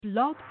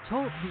Blog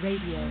Talk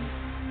Radio.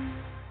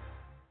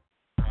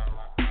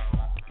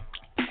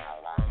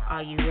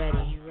 Are you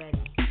ready?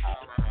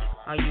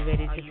 Are you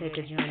ready to take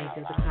a journey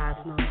through the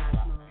cosmos?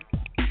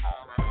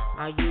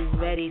 Are you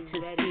ready to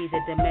see the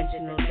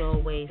dimensional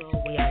doorways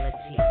to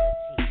reality?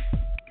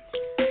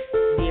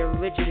 The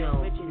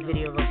original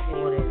video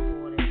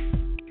recorders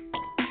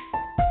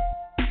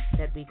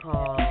that we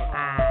call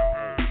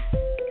I,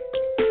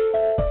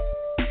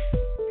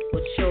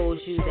 which shows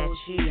you that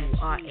you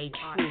are a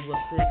true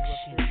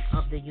reflection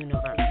of the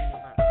universe,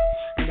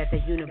 and that the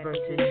universe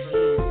is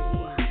you,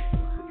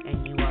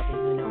 and you are the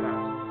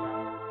universe.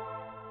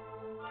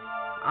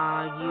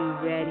 Are you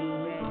ready?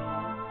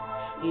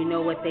 You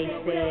know what they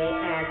say,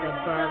 as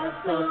above,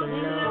 so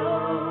below.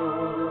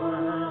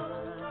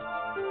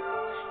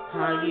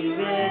 Are you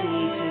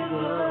ready to go?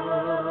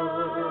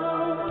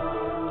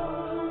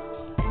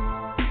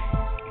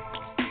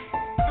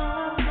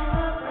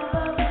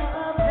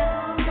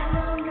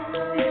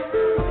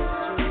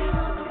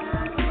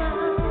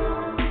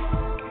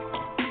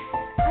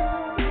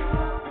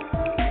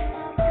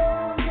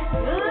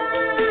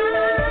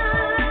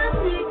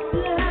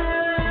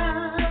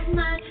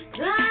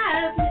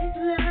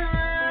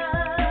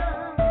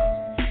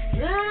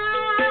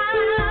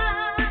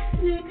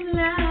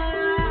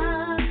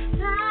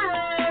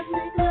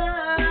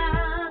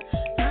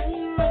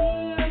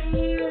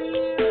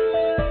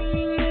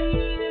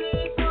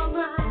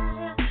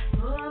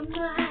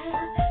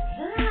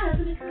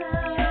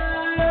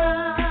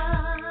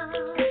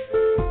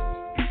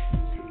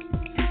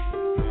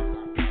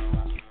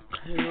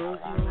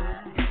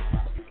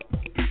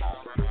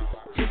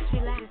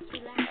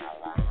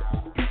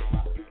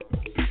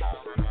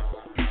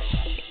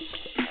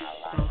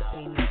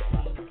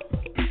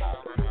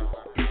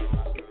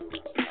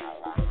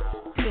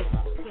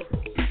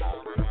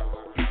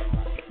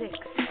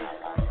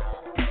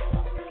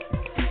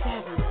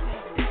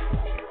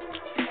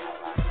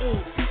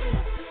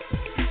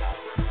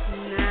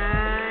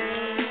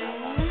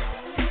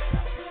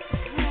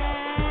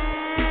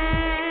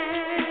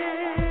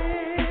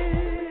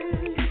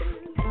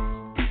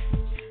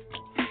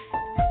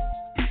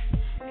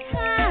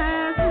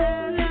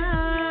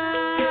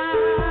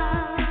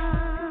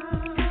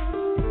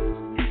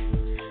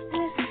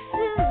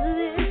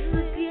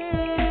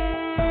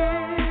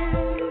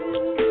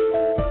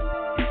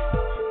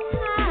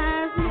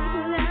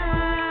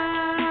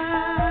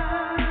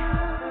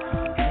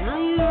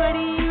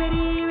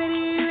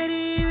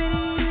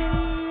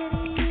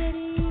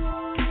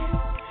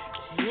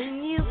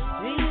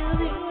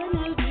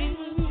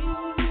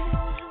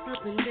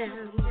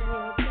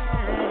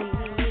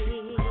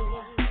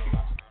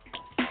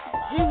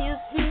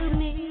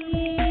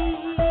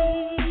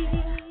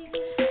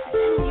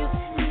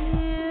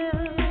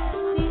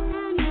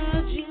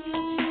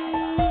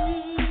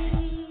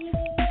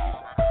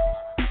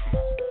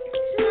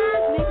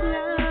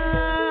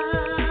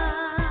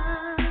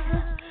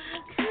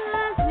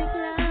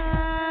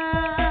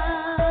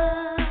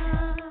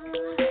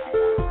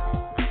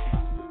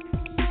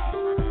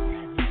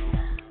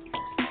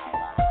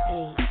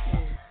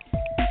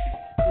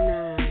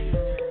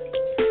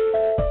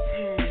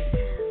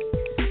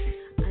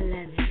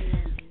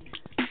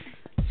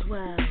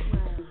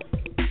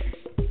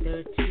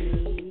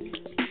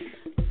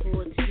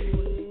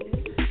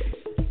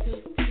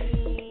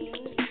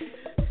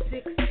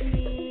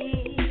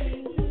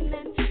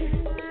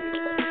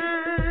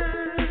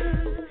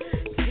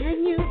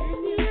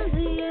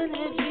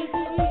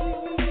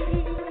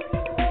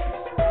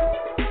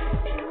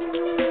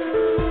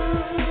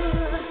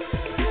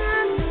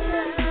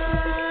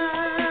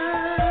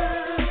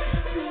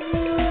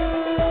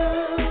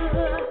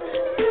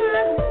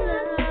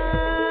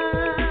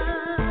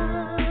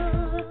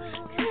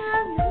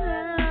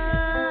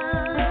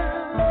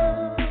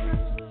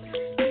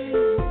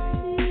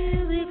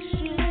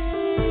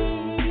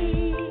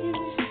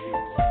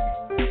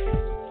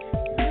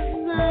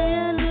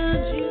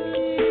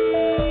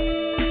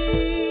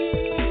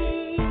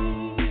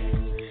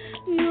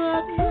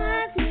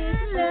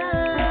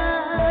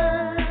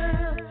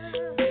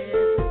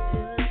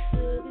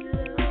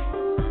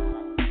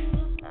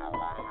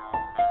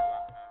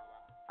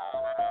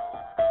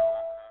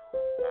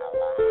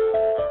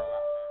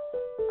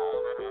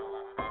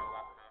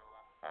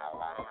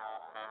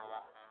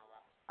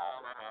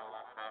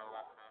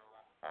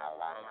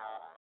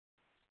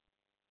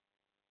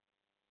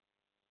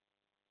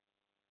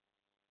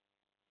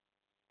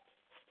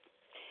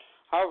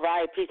 All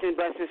right, peace and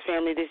blessings,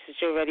 family. This is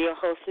your radio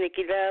host,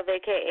 Nikki Love,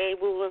 a.k.a.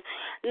 Woo.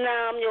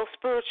 Now, I'm your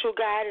spiritual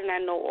guide, and I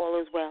know all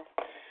is well.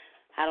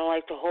 I don't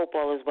like to hope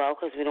all is well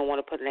because we don't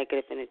want to put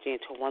negative energy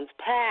into one's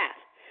path.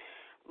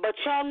 But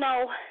y'all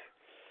know,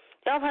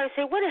 y'all probably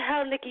say, where the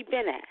hell Nikki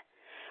been at?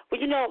 Well,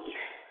 you know,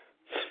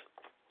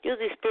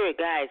 usually spirit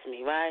guides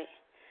me, right?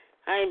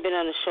 I ain't been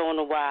on the show in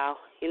a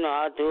while. You know,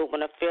 I'll do it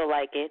when I feel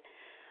like it.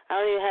 I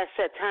don't even have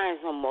set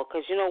times no more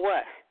because you know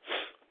what?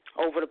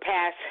 Over the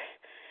past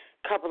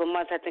couple of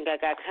months, I think I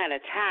got kind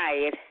of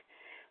tired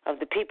of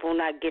the people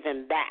not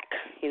giving back.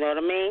 You know what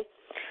I mean?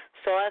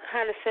 So I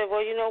kind of said,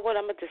 well, you know what,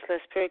 I'm going to just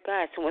let Spirit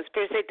guide. So when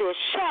Spirit say do a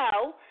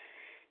show,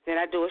 then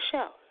I do a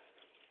show.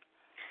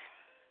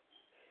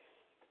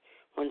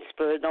 When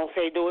Spirit don't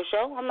say do a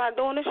show, I'm not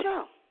doing a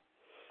show.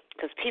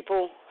 Because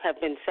people have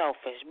been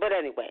selfish. But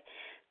anyway,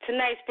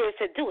 tonight Spirit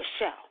said do a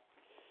show.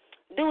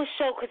 Do a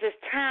show because it's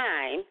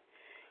time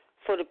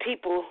for the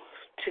people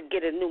to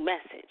get a new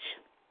message.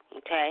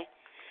 Okay?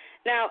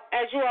 Now,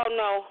 as you all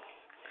know,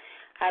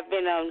 I've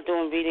been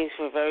doing readings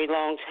for a very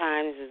long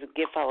time. This is a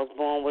gift I was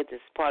born with. This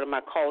is part of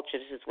my culture.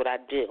 This is what I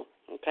do.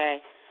 Okay?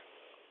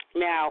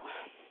 Now,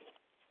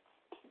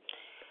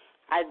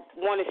 I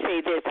want to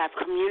say this. I've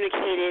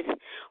communicated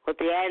with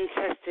the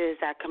ancestors.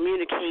 I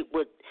communicate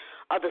with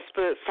other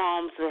spirit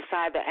forms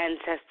beside the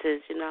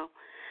ancestors, you know.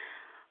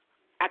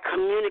 I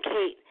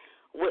communicate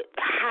with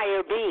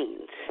higher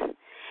beings.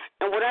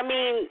 And what I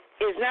mean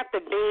is not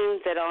the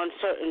beings that are in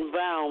certain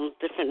realms,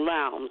 different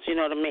realms, you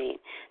know what I mean,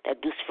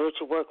 that do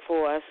spiritual work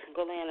for us.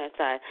 Go lay on that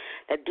side.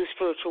 That do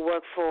spiritual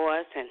work for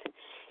us and,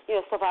 you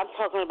know, stuff. I'm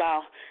talking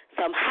about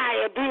some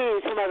higher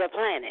beings from other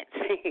planets.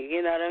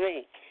 You know what I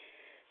mean?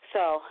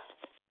 So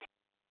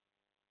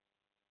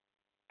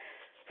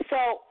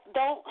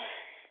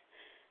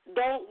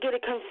don't get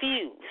it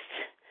confused.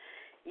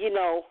 You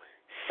know,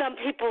 some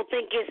people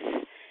think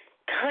it's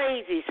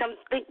crazy.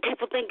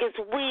 People think it's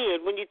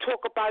weird when you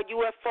talk about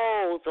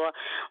UFOs or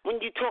when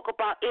you talk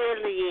about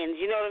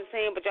aliens, you know what I'm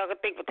saying? But y'all can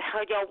think what the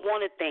hell y'all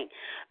want to think,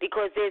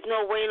 because there's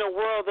no way in the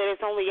world that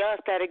it's only us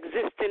that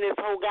exists in this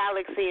whole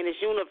galaxy and this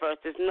universe.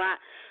 There's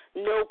not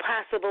no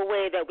possible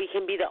way that we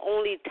can be the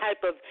only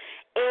type of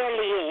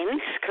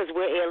aliens, because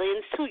we're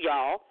aliens too,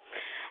 y'all,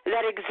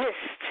 that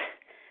exist.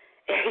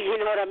 You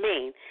know what I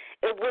mean?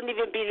 It wouldn't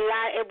even be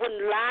it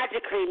wouldn't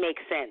logically make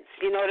sense.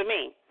 You know what I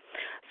mean?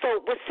 So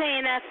with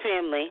saying that,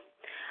 family,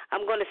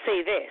 I'm going to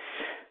say this.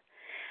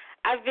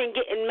 I've been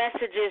getting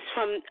messages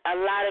from a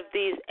lot of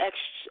these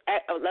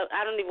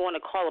I don't even want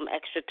to call them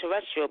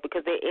extraterrestrial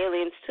because they're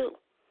aliens too,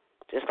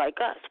 just like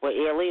us.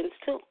 We're aliens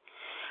too.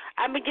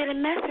 I've been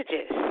getting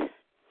messages.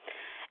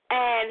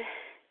 And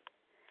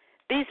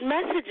these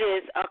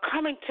messages are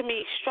coming to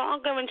me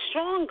stronger and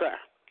stronger,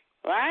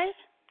 right?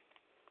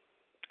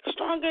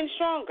 Stronger and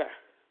stronger.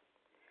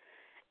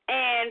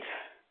 And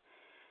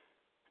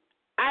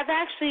I've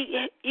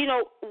actually, you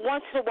know,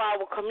 once in a while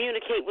will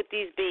communicate with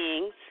these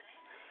beings,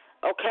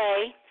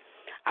 okay?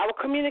 I will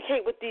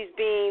communicate with these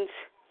beings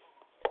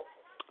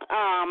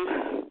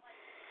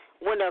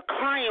when a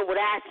client would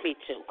ask me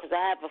to, because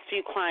I have a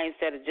few clients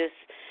that are just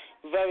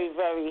very,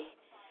 very,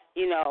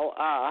 you know,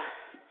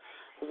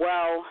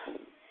 well,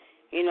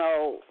 you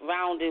know,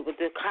 rounded with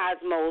the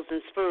cosmos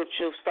and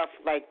spiritual stuff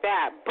like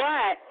that.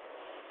 But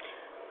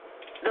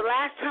the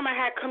last time I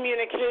had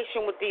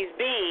communication with these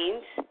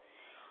beings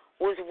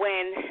was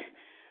when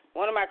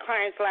one of my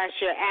clients last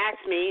year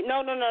asked me,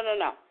 no,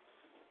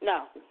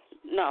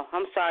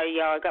 I'm sorry,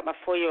 y'all. I got my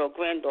 4-year-old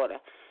granddaughter.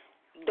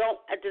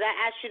 Did I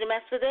ask you to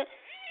mess with it?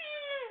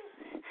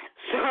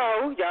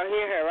 So, y'all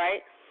hear her,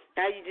 right?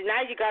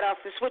 Now you got off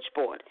the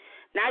switchboard.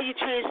 Now you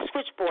changed the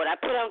switchboard. I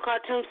put on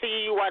cartoons for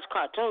you. You watch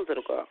cartoons,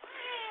 little girl.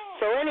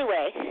 So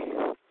anyway,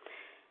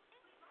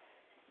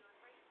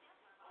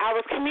 I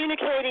was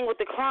communicating with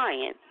the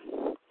client,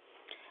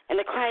 and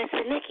the client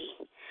said, Nikki,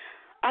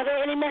 are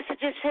there any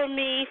messages for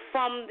me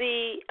from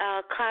the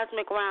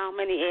cosmic realm,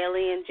 any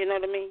aliens, you know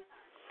what I mean?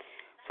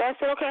 So I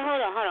said, okay,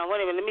 hold on,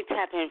 wait a minute, let me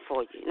tap in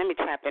for you. Let me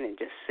tap in and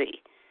just see.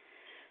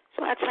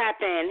 So I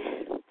tap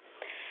in,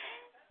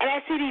 and I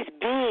see these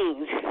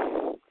beings,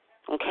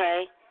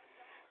 okay?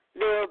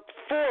 There are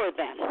 4 of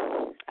them,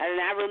 and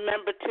I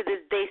remember to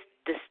this day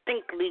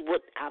distinctly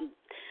what I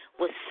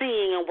was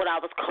seeing and what I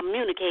was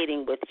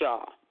communicating with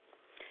y'all.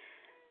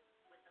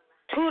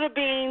 2 of the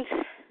beings,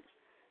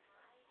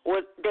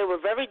 they were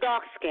very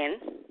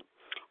dark-skinned,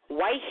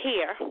 white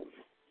hair,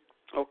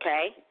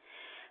 okay?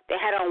 They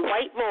had on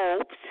white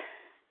robes,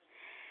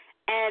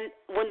 and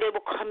when they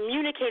were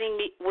communicating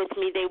with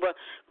me, they were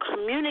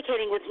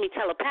communicating with me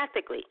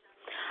telepathically.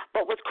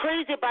 But what's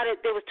crazy about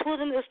it, there was 2 of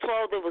them that was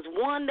tall. There was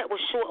one that was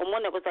short and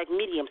one that was like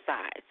medium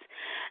size.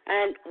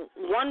 And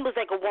one was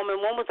like a woman,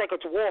 one was like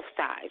a dwarf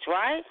size,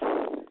 right?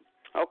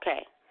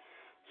 Okay.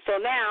 So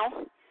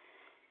now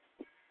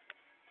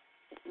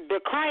the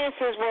client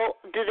says, well,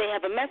 do they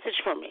have a message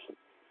for me?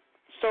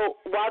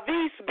 So while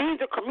these beings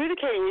are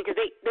communicating, because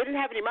they didn't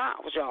have any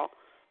mouths, y'all.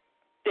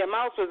 Their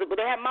mouths they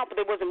had mouths, but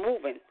they wasn't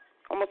moving,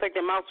 almost like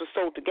their mouths were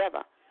sewed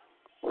together.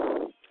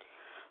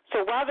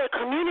 So while they're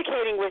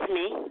communicating with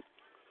me,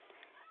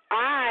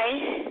 I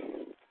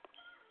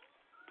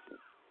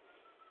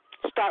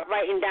start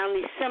writing down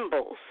these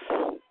symbols.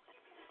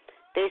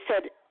 They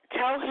said,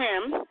 tell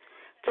him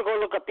to go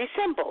look up these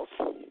symbols,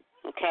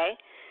 okay?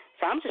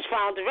 So I'm just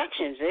following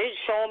directions. They're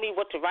showing me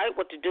what to write,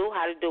 what to do,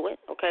 how to do it,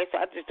 okay?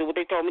 So I just do what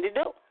they told me to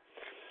do.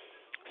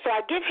 So I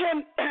give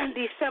him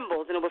these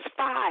symbols, and it was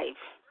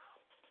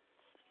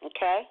 5,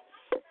 okay?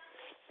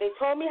 They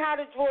told me how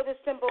to draw the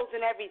symbols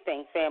and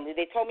everything, family.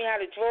 They told me how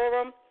to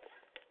draw them,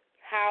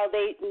 how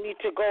they need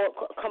to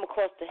come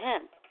across to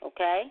him,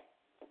 okay?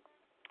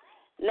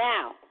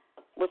 Now,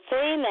 with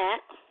saying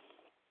that,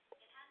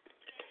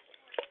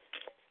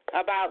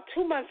 about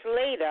 2 months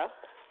later,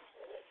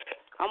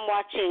 I'm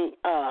watching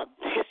a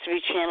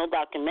History Channel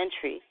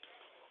documentary,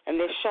 and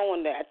they're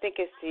showing that, I think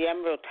it's the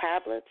Emerald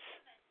Tablets,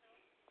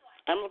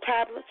 I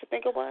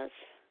think it was.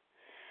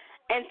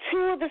 And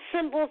two of the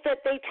symbols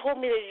that they told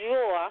me to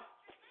draw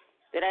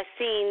that I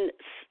seen,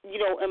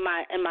 in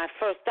my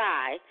first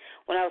eye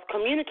when I was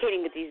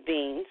communicating with these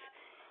beings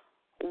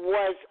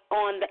was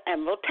on the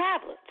Emerald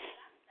Tablets.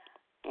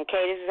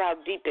 Okay, this is how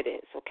deep it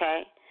is,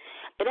 okay?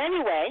 But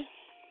anyway,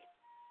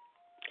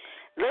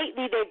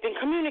 lately they've been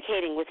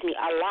communicating with me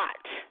a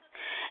lot.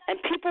 And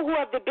people who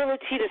have the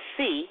ability to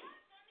see,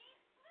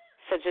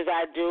 such as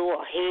I do,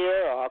 or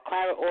hear, or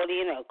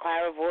clairaudient, or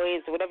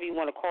clairvoyance, or whatever you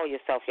want to call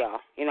yourself, y'all.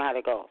 You know how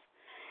that goes.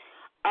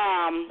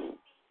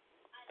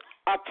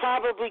 Are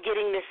probably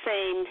getting the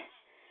same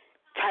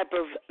type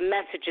of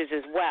messages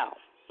as well,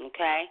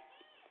 okay?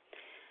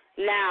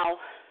 Now,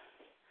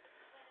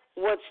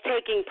 what's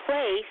taking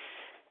place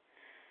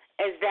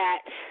is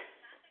that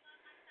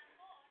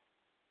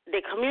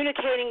they're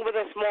communicating with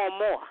us more and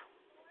more.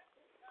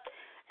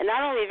 And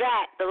not only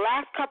that, the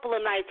last couple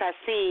of nights I've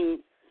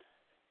seen,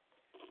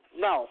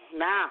 for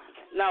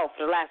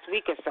the last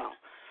week or so,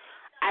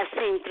 I've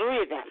seen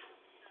 3 of them,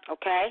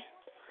 okay?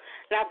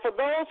 Now, for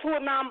those who are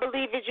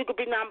non-believers, you could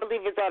be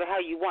non-believers all the hell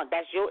you want.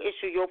 That's your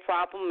issue, your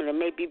problem, and it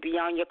may be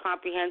beyond your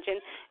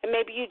comprehension, and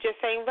maybe you just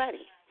ain't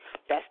ready.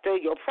 That's still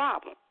your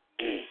problem.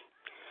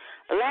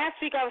 Last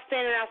week I was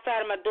standing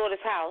outside of my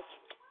daughter's house.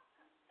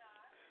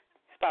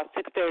 It's about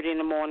 6:30 in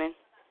the morning.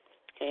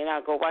 And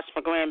I go watch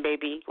my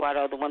grandbaby while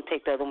the other one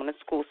take the other one to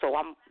school. So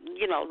I'm,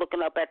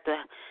 looking up at the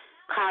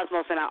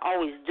cosmos, and I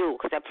always do,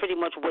 because I pretty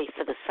much wait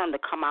for the sun to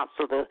come out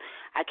so that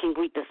I can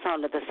greet the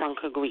sun, or the sun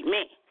can greet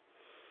me.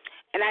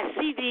 And I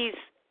see these,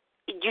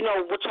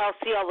 what y'all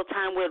see all the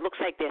time where it looks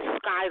like they're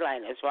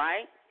skyliners,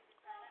 right?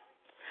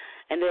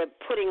 And they're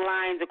putting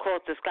lines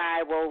across the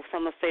sky. Well,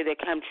 some will say they're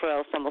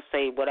chemtrails, some will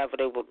say whatever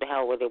they want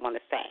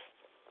to say.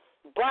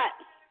 But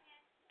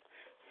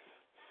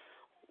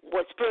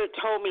what Spirit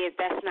told me is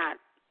that's not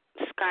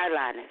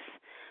skyliners.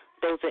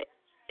 Those are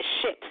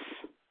ships,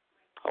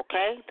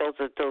 okay? Those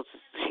are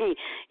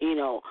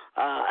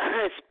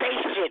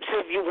spaceships,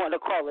 if you want to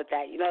call it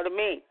that. You know what I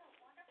mean?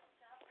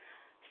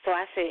 So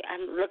I said,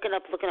 I'm looking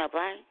up,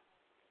 right?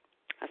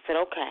 I said,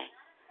 okay.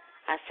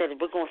 I said,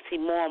 we're going to see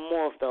more and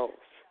more of those.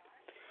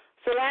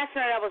 So last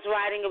night I was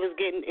riding. It was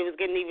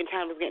getting even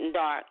time. It was getting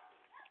dark.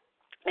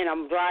 And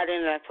I'm riding,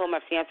 and I told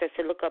my fiance, I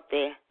said, look up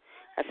there.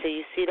 I said,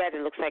 you see that?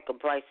 It looks like a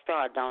bright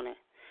star, don't it?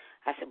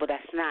 I said, but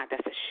that's not.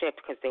 That's a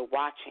ship, because they're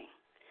watching.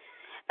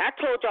 And I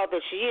told y'all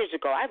this years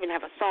ago. I even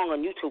have a song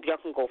on YouTube.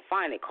 Y'all can go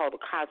find it, called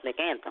The Cosmic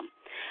Anthem.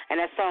 And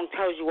that song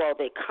tells you all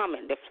they're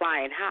coming. They're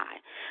flying high.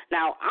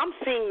 Now, I'm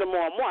seeing them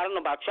more and more. I don't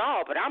know about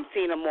y'all, but I'm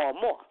seeing them more and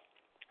more.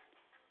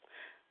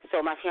 So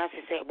my fiance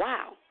said,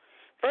 wow.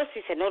 First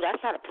he said, no,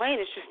 that's not a plane.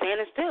 It's just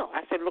standing still.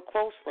 I said, look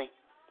closely.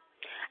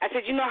 I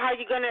said, you know how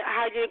you're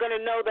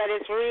gonna know that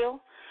it's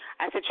real?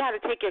 I said, try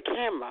to take your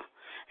camera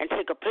and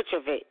take a picture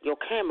of it. Your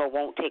camera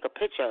won't take a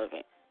picture of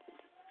it.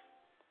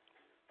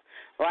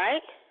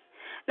 Right?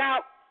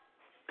 Now,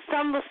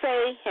 some will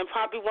say, and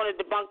probably want to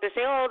debunk this,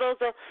 say, oh,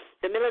 those are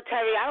the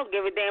military. I don't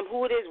give a damn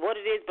who it is, what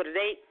it is, but it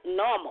ain't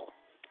normal.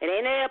 It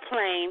ain't an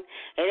airplane.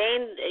 It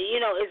ain't,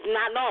 it's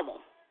not normal.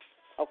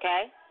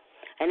 Okay?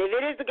 And if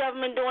it is the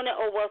government doing it,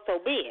 oh, well, so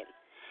be it.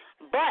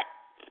 But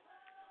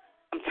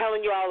I'm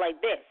telling you all like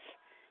this.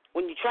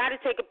 When you try to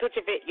take a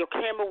picture of it, your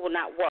camera will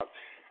not work.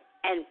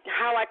 And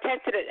how I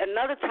tested it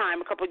another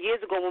time a couple of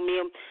years ago when me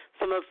and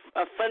some of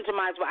friends of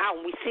mine were out,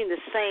 and we seen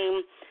the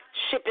same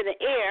ship in the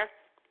air,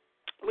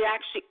 we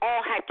actually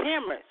all had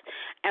cameras.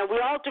 And we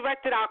all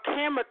directed our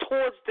camera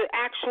towards the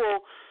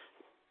actual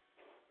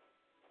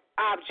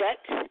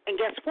object. And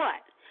guess what?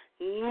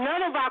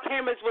 None of our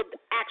cameras would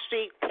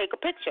actually take a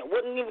picture.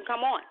 Wouldn't even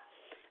come on.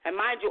 And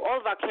mind you, all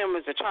of our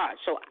cameras are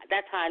charged. So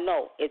that's how I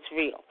know it's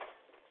real.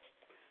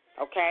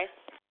 Okay?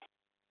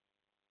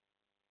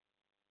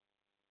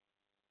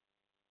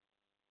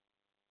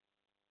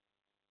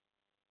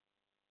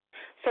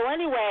 So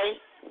anyway,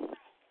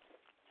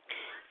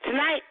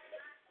 tonight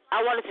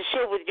I wanted to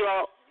share with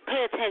y'all,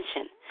 pay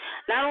attention.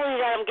 Not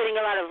only that, I'm getting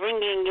a lot of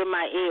ringing in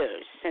my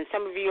ears, and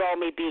some of you all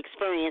may be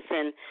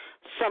experiencing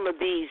some of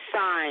these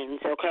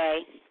signs, okay?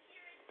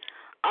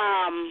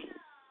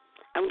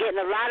 I'm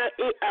getting a lot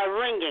of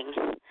ringing,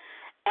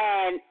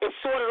 and it's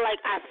sort of like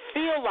I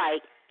feel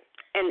like,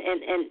 and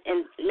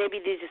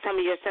maybe these are some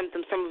of your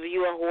symptoms, some of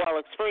you who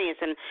are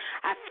experiencing,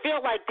 I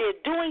feel like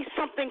they're doing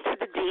something to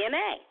the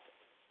DNA.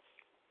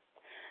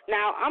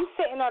 Now, I'm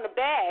sitting on the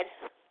bed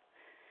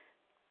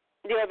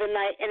the other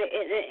night,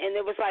 and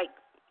it was like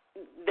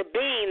the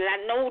being, and I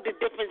know the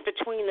difference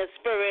between the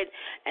spirit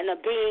and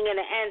the being and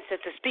the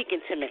ancestor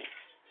speaking to me,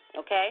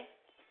 okay?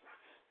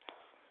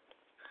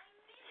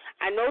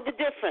 I know the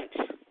difference.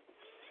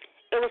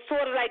 It was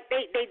sort of like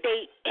they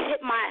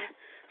hit my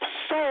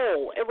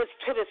soul. It was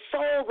to the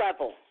soul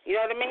level. You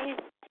know what I mean?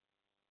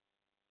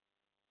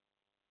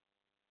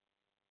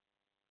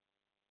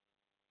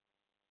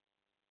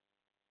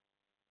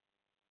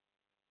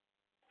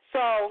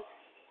 So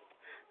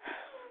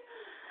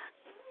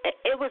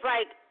it was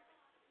like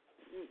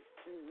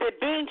the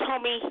being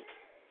told me,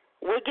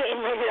 we're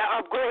getting ready to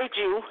upgrade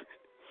you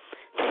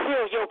to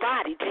heal your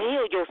body, to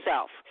heal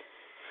yourself.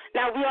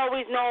 Now, we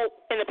always know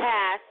in the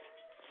past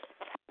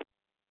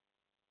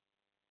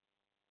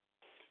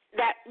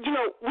that, you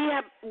know,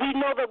 we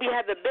know that we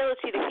have the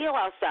ability to heal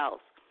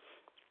ourselves.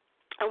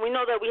 And we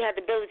know that we had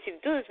the ability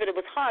to do this, but it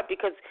was hard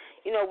because,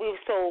 you know, we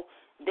were so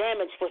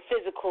damaged with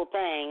physical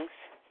things.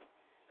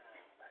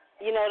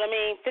 You know what I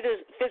mean?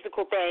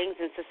 Physical things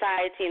in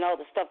society and all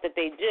the stuff that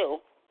they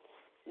do,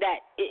 that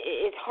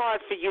it's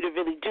hard for you to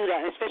really do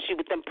that, especially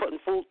with them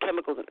putting food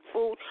chemicals in the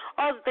food,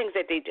 all the things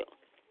that they do.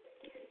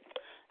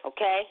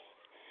 Okay?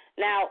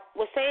 Now,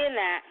 we're saying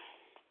that,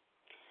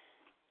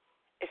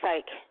 it's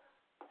like,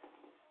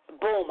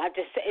 boom,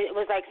 it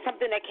was like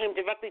something that came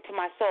directly to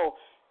my soul.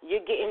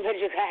 You're getting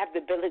ready to have the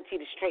ability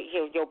to straight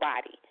heal your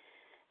body.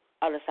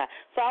 Other side.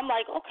 So I'm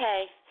like,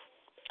 okay.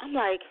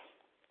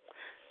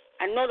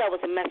 I know that was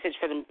a message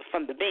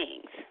from the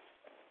beings.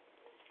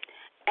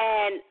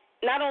 And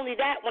not only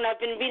that, when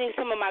I've been reading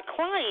some of my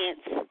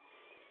clients,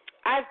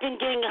 I've been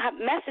getting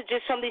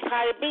messages from these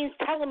higher beings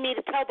telling me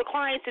to tell the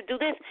clients to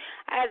do this.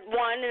 I had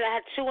one, and I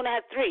had two, and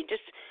I had three.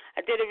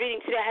 I did a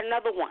reading today. I had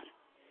another one.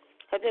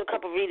 I did a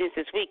couple of readings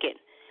this weekend.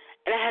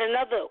 And I had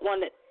another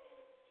one that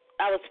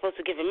I was supposed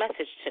to give a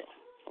message to,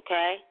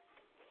 okay?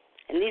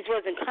 And these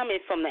wasn't coming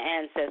from the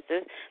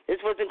ancestors.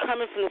 This wasn't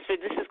coming from the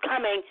spirit. This is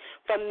coming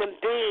from the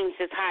beings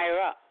that's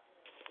higher up.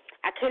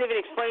 I couldn't even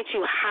explain to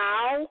you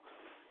how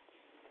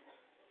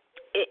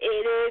it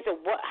is or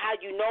how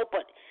you know,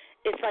 but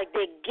it's like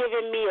they're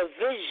giving me a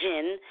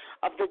vision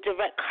of the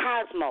direct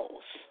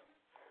cosmos,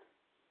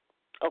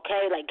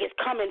 okay? Like it's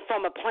coming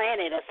from a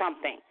planet or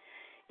something.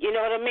 You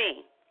know what I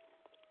mean?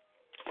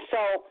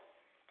 So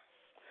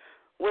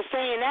we're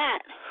saying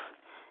that.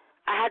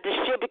 I had to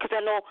share because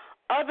I know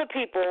other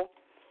people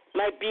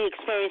might be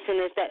experiencing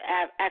this that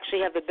actually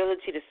have the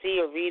ability to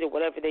see or read or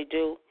whatever they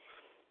do.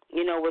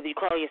 You know, whether you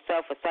call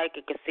yourself a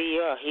psychic, a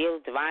seer, a healer,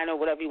 diviner,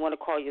 whatever you want to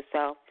call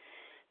yourself.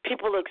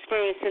 People are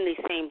experiencing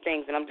these same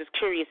things, and I'm just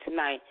curious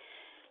tonight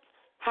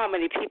how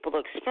many people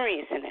are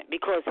experiencing it,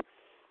 because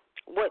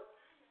what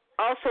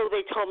also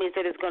they told me is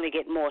that it's going to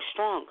get more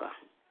stronger.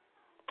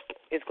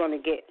 It's going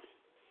to get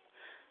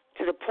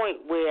to the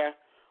point where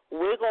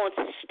we're going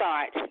to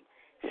start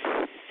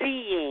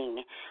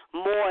seeing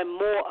more and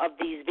more of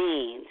these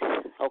beings,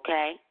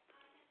 okay?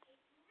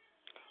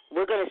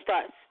 We're going to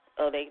start,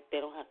 they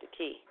don't have the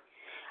key.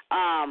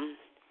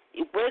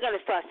 We're going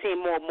to start seeing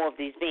more and more of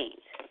these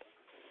beings.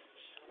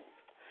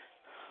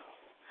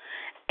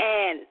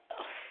 And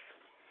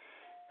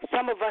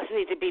some of us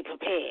need to be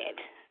prepared.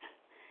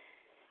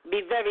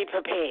 Be very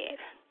prepared.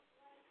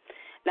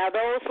 Now,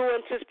 those who are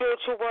into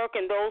spiritual work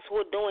and those who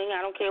are doing,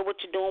 I don't care what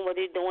you're doing,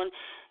 whether you're doing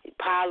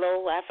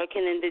Palo,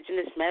 African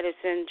indigenous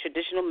medicine,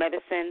 traditional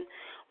medicine,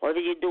 whether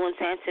you're doing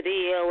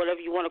Santeria or whatever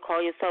you want to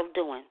call yourself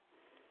doing,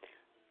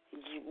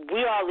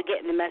 we all are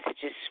getting the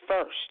messages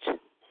first.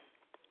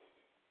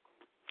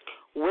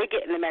 We're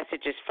getting the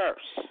messages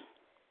first,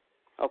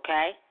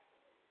 okay?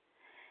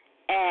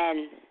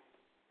 And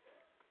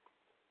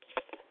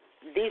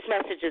these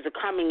messages are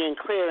coming in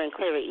clearer and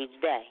clearer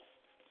each day.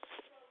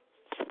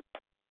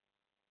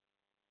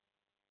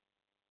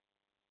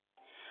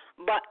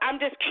 But I'm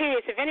just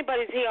curious, if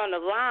anybody's here on the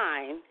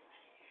line,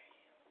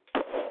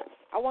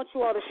 I want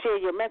you all to share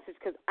your message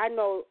because I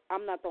know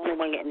I'm not the only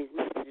one getting these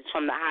messages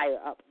from the higher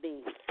up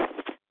beings.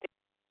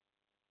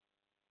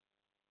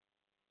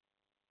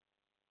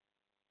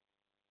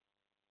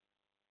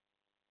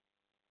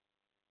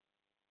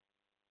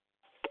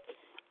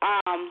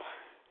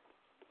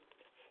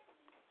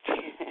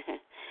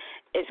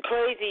 It's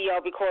crazy,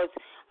 y'all, because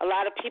a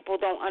lot of people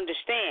don't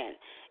understand.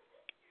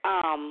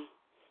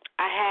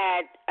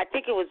 I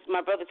think it was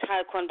my brother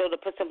Taekwondo that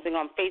put something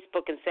on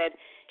Facebook and said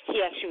he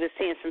actually was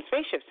seeing some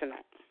spaceships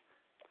tonight.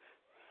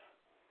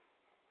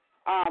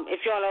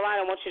 If you're on the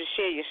line, I want you to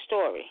share your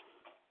story.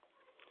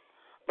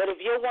 But if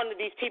you're one of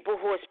these people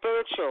who are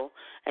spiritual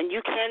and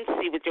you can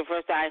see with your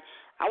first eye,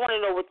 I want to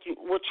know what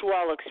you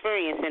all are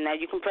experiencing. Now,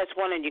 you can press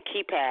 1 on your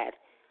keypad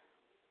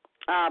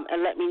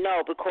and let me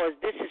know, because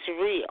this is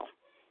real.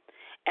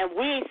 And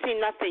we ain't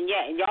seen nothing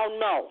yet, and y'all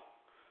know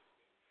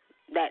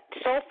that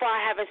so far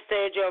I haven't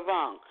stirred you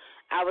wrong.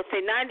 I would say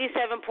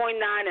 97.9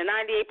 and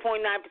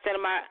 98.9%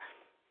 of my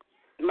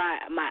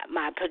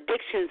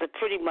predictions are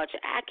pretty much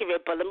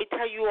accurate, but let me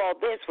tell you all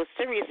this. What's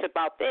serious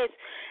about this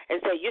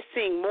is that you're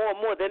seeing more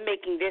and more. They're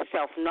making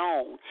themselves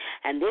known,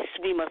 and this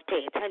we must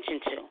pay attention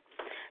to.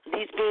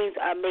 These beings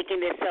are making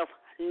themselves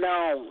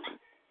known,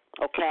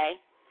 okay?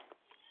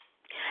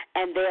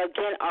 And they,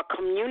 again, are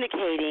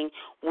communicating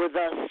with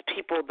us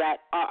people that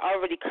are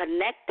already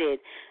connected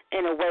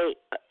in a way,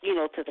 you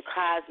know, to the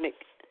cosmic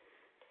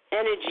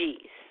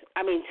energies.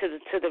 I mean,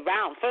 to the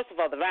realms. First of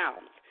all, the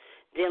realms.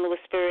 Dealing with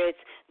spirits,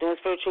 doing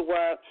spiritual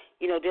work,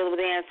 you know, dealing with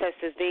the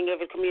ancestors, being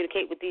able to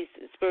communicate with these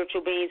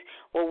spiritual beings.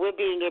 Well, we're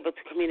being able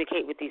to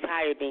communicate with these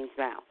higher beings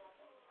now,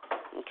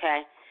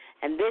 okay?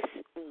 And this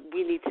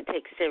we need to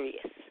take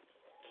serious,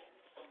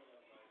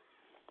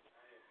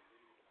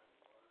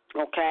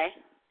 Okay?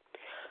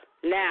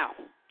 Now,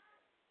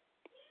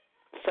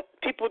 so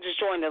people just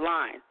join the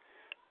line.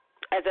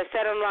 As I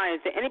said online,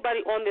 is there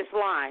anybody on this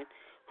line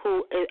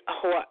who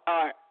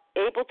are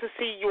able to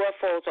see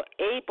UFOs or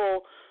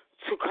able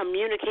to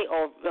communicate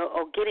or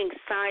getting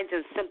signs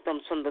and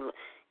symptoms from the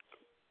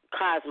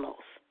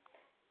cosmos?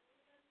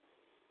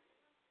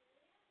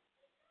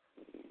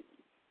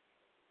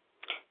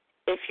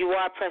 If you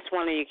are, press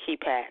 1 on your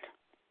keypad.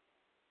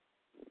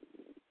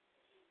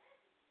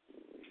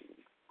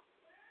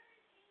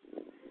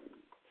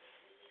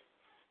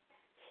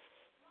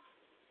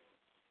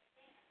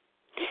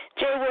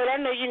 Jay Wood, I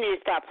know you need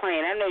to stop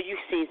playing. I know you've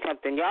seen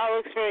something. Y'all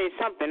experienced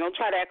something. Don't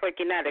try to act like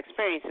you're not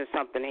experiencing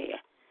something here.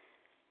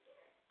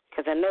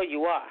 Because I know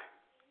you are.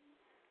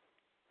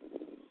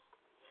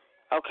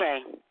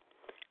 Okay.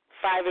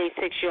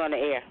 586, you're on the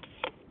air.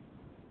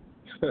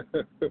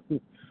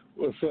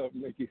 What's up,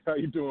 Nikki? How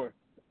you doing?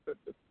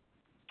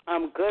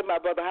 I'm good, my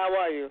brother. How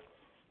are you?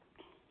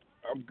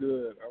 I'm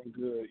good.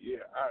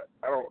 Yeah,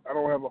 I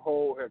don't have a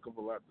whole heck of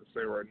a lot to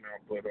say right now,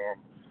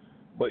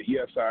 but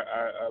yes,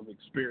 I've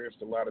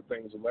experienced a lot of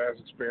things. The last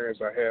experience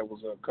I had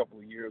was a couple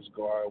of years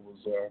ago. I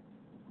was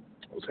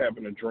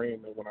having a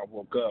dream, and when I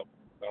woke up,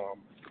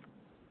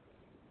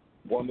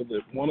 one of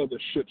the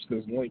ships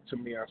that's linked to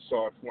me, I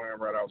saw it flying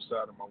right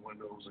outside of my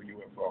window. It was a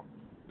UFO.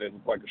 It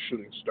looked like a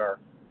shooting star.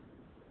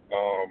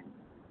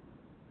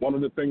 One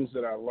of the things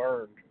that I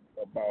learned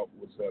about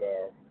was that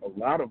a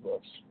lot of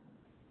us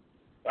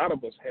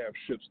have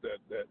ships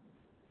that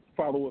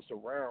follow us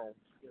around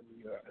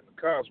in the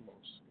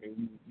cosmos,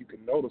 and you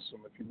can notice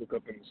them if you look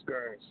up in the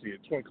sky and see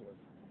it twinkling.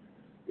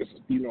 It's,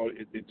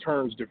 it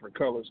turns different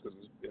colors because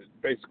it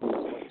basically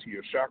is linked to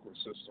your chakra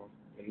system,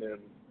 and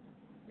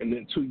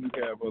then too, you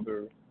have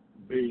other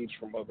beings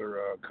from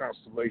other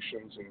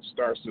constellations and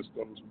star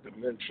systems,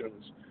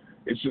 dimensions.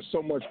 It's just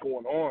so much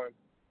going on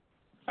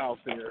out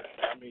there.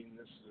 I mean,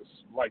 it's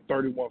like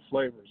 31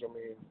 flavors. I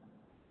mean,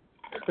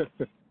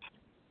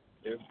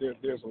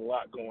 there's a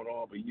lot going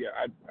on. But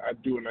yeah, I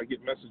do, and I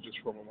get messages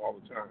from them all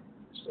the time.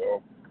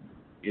 So,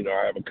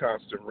 I have a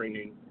constant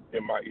ringing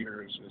in my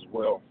ears as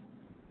well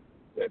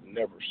that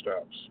never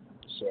stops.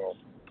 So.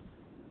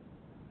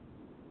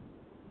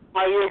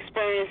 Are you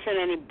experiencing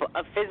any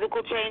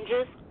physical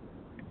changes?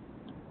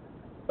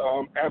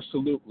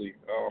 Absolutely.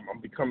 I'm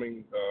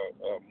becoming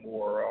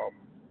more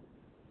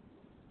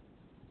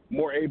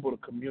able to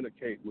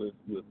communicate with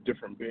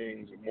different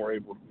beings, and more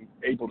able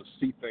to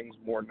see things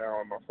more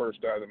now in my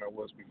first eye than I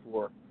was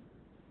before.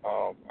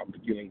 I'm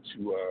beginning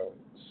to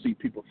see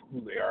people for who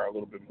they are a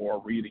little bit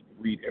more, read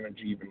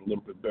energy even a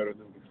little bit better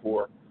than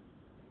before.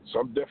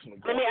 So I'm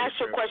definitely. Let me ask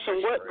you a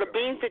question. What the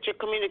beings that you're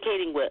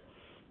communicating with,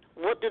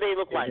 what do they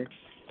look like,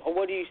 or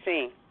what are you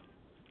seeing?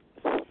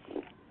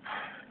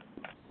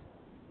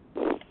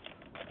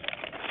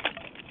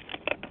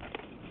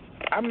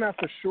 I'm not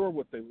for sure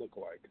what they look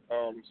like.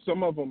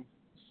 Some of them,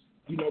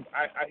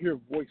 I hear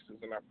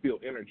voices and I feel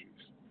energies.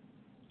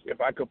 If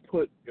I could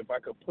put a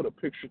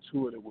picture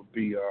to it, it would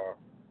be.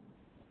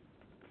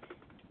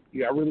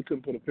 I really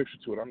couldn't put a picture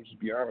to it. I'm just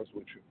be honest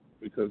with you,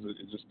 because it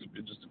just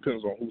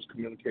depends on who's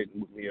communicating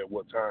with me at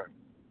what time.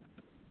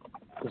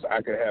 Because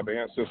I could have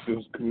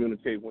ancestors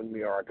communicate with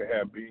me, or I could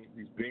have these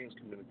beings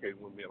communicate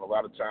with me. And a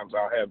lot of times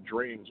I'll have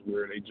dreams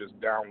where they just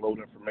download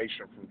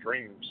information from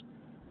dreams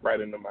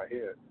right into my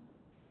head.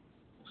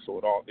 So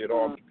it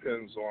all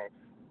depends on.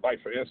 Like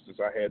for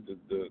instance, I had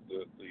the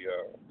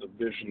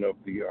vision of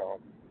the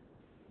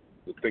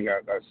thing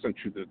I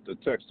sent you the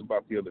text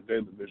about the other day.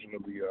 The vision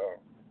of the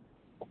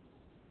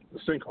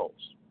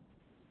sinkholes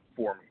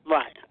for me.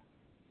 Right.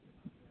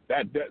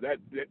 That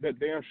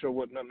damn sure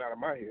wasn't nothing out of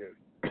my head.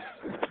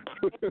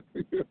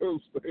 You know what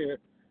I'm saying?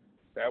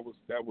 That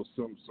was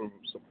some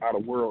out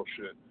of world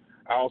shit.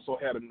 I also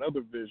had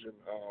another vision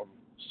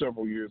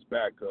several years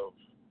back of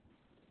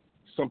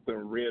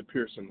something red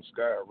piercing the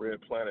sky, a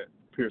red planet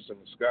piercing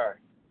the sky,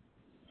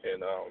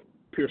 and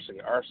piercing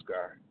our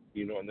sky.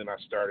 And then I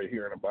started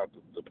hearing about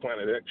the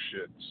Planet X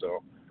shit.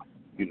 So,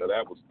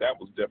 that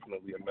was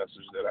definitely a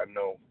message that I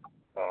know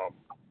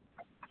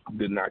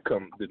did not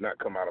come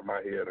out of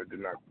my head, or did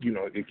not,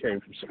 it came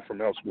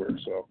from elsewhere.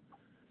 So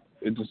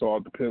it just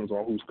all depends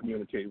on who's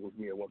communicating with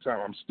me at one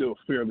time. I'm still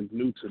fairly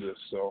new to this,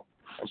 so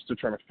I'm still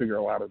trying to figure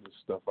a lot of this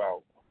stuff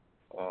out.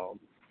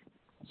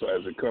 So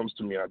as it comes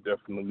to me, I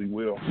definitely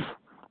will.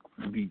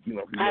 Have you,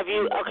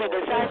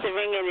 besides the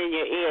ringing in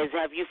your ears,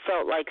 have you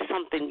felt like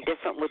something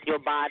different with your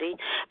body?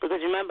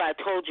 Because remember, I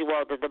told you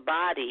all that the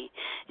body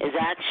is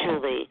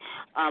actually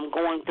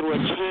going through a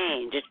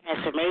change, a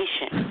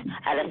transformation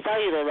at a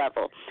cellular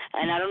level.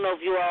 And I don't know if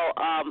you all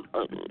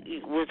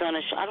was on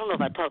a show. I don't know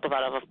if I talked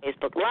about it on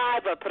Facebook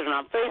Live or put it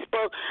on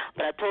Facebook,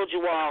 but I told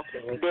you all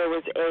there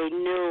was a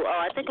new,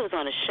 I think it was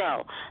on a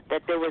show,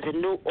 that there was a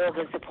new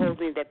organ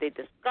supposedly that they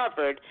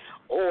discovered,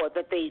 or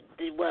that they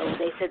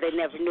said they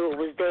never knew it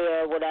was there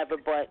or whatever,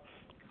 but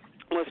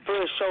what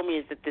Spirit showed me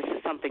is that this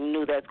is something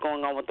new that's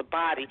going on with the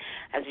body.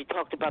 As we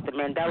talked about the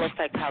Mandela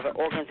effect, how the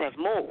organs have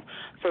moved.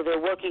 So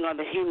they're working on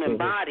the human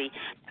body,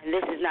 and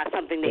this is not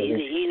something that,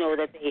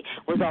 that they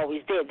was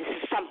always there. This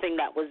is something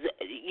that was,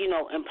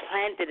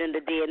 implanted in the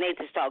DNA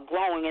to start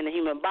growing in the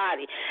human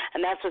body,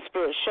 and that's what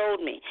Spirit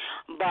showed me.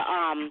 But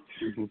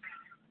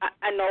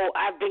I know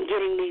I've been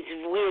getting these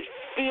weird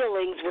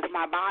feelings with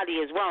my body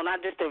as well,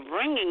 not just the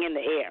ringing in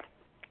the air.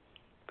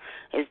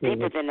 It's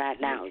deeper than that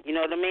now. You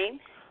know what I mean?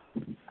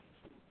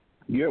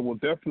 Yeah, well,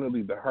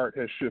 definitely the heart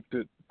has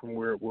shifted from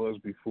where it was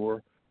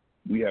before.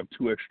 We have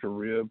 2 extra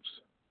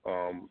ribs.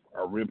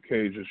 Our rib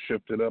cage has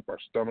shifted up. Our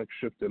stomach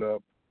shifted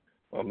up.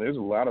 There's a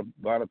lot of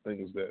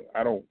things that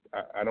I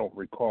don't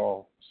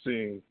recall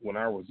seeing when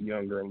I was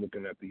younger and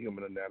looking at the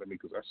human anatomy,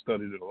 because I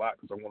studied it a lot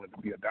because I wanted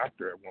to be a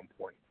doctor at one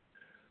point.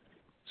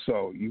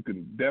 So you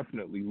can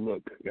definitely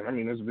look, and I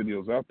mean, there's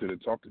videos out there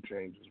that talk to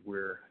changes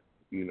where,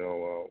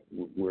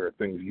 where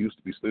things used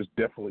to be. So there's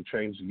definitely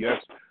changes.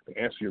 Yes, to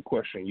answer your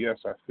question, yes,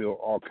 I feel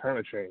all kind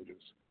of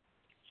changes.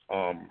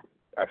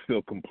 I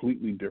feel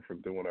completely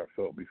different than what I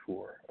felt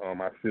before.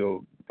 I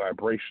feel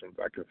vibrations.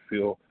 I can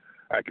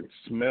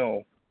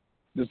smell.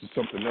 This is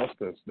something else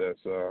that's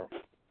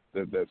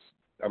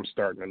I'm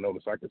starting to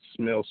notice. I can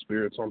smell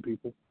spirits on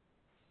people.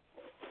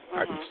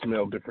 I can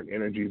smell different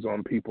energies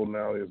on people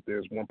now.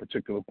 There's one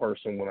particular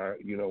person when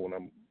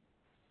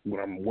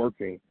I'm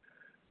working,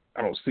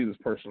 I don't see this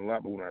person a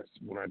lot, but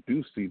when I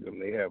do see them,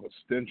 they have a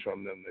stench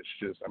on them that's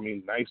just, I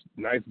mean,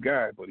 nice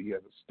guy, but he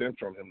has a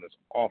stench on him that's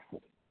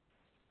awful.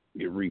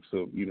 It reeks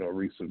of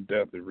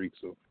death. It reeks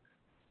of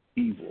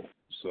evil,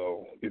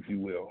 so if you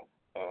will.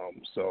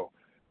 So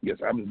yes,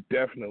 I'm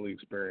definitely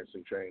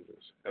experiencing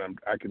changes, and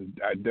I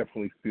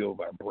definitely feel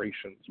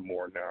vibrations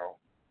more now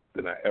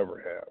than I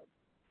ever have.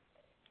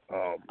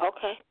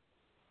 Okay.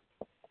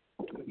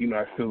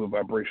 I feel the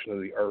vibration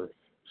of the earth,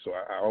 so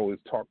I always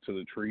talk to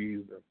the trees,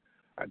 and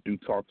I do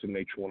talk to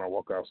nature when I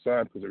walk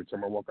outside, because every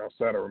time I walk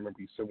outside, I remember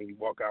you said when you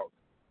walk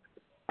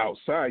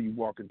outside, you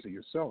walk into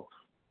yourself.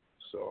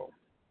 So,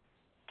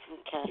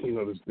 okay.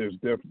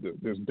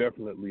 There's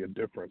definitely a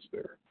difference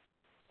there.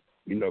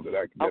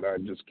 That I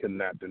just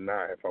cannot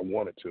deny if I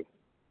wanted to.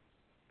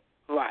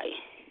 Right.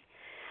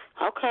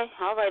 Okay.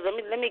 All right.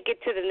 Let me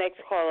get to the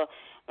next caller,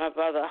 my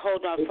brother.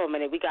 Hold on for a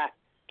minute. We got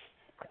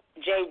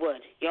Jay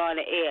Wood. You're on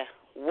the air.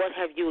 What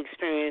have you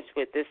experienced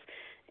with this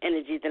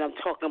energy that I'm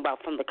talking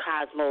about from the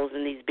cosmos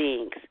and these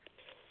beings?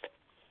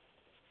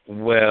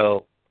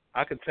 Well,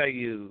 I could tell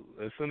you,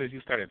 as soon as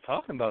you started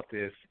talking about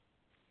this,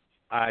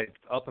 I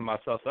opened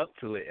myself up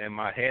to it, and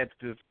my head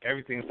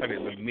everything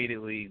started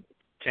immediately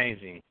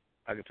changing.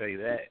 I can tell you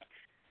that.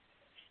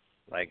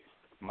 Like,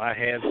 my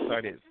head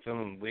started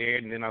feeling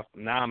weird, and then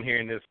now I'm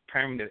hearing this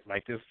permanent,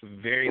 like this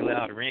very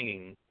loud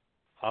ringing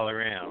all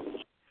around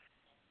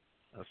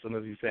as soon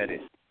as you said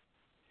it.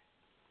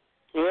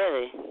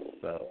 Really?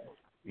 So,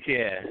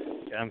 yeah,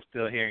 I'm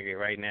still hearing it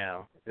right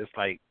now. It's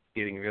like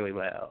getting really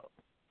loud.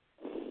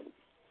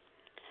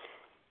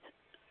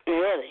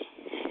 Really?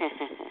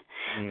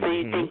 So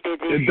you think that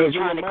does it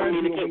trying to remind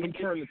you communicate when you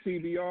turn the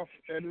TV off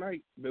at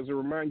night? Does it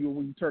remind you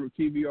when you turn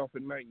the TV off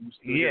at night and you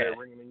still hear it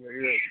ringing in your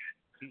ears?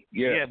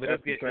 Yeah, but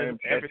that's the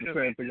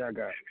same thing I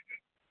got.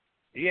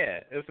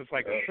 Yeah, it's just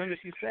like as soon as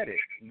you said it,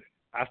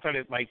 I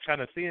started like trying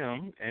to see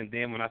them, and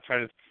then when I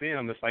started seeing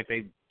them, it's like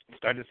they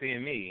started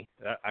seeing me.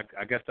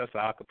 I guess that's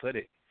how I could put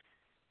it.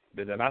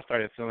 But then I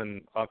started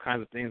feeling all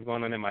kinds of things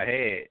going on in my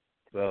head.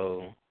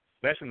 So,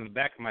 especially in the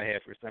back of my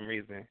head for some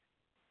reason,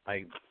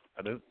 like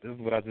this is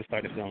what I just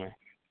started feeling.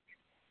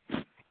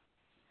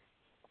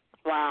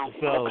 Wow.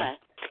 So, okay.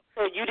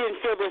 So you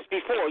didn't feel this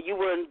before. You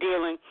weren't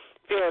feeling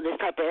this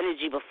type of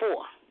energy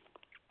before.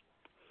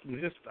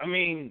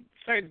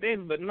 Certain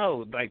things, but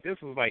no. Like this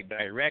was like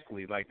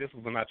directly. Like this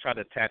was when I tried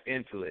to tap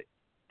into it,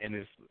 and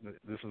this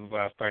is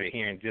what I started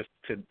hearing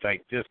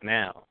just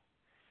now.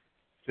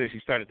 Since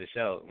you started the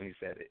show, when you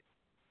said it,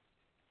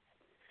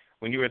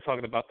 when you were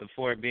talking about the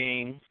 4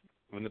 beings,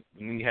 when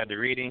you had the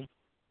reading,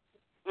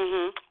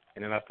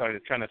 and then I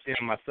started trying to see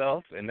them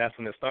myself, and that's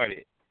when it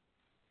started.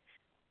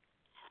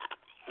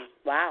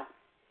 Wow.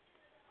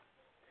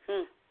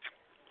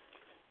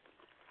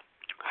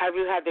 Have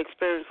you had the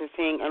experience of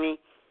seeing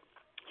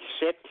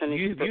ships? And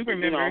you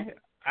remember?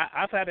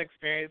 I've had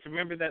experience.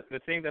 Remember that the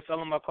thing that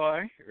fell in my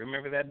car?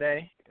 Remember that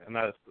day? And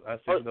I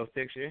sent you those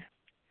pictures.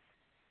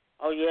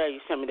 Oh yeah, you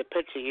sent me the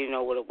picture. You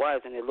know what it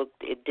was, and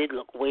it did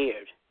look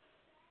weird.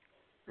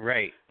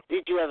 Right.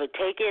 Did you ever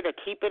take it or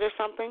keep it or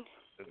something?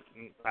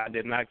 I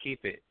did not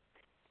keep it.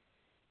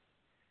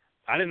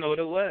 I didn't know what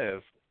it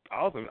was.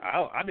 I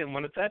didn't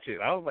want to touch it.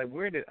 I was like,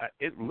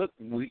 it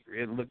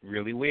looked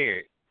really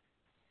weird.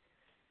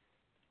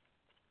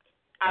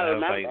 I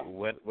remember.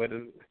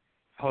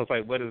 I was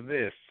like, what is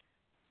this?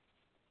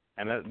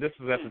 And this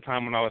was at the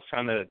time when I was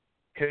transferring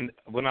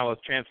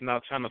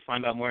out, trying to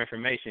find out more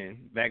information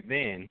back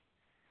then.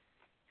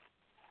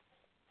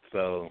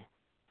 So,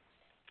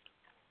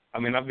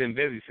 I've been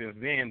busy since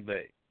then,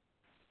 but,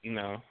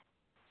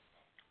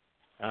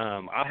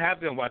 I have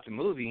been watching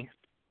movies.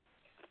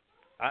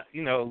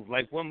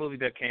 like one movie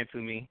that came to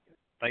me,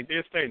 like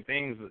there's certain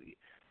things,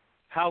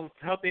 how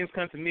things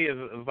come to me is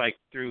like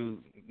through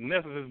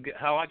messages.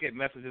 How I get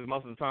messages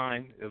most of the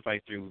time is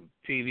like through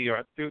TV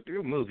or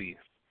through movies.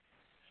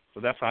 So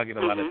that's how I get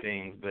a lot of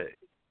things. But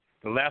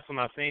the last one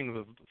I seen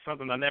was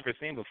something I never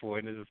seen before,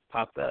 and it just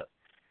popped up,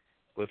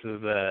 which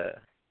is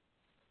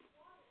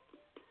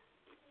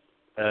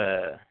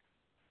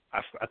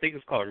I think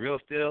it's called Real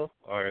Steel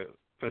or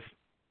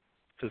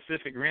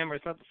Pacific Rim or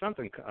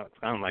something kind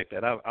of like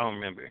that. I don't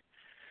remember.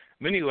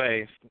 But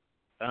anyways,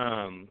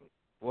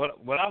 what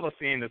I was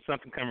seeing is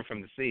something coming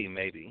from the sea,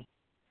 maybe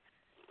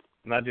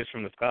not just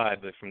from the sky,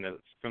 but from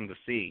the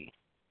sea,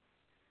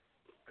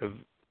 because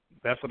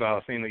that's what I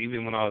was seeing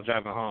even when I was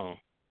driving home.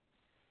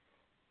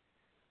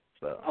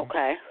 So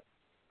okay,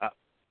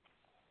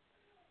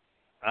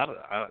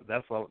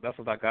 that's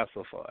what I got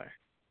so far.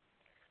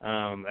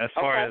 As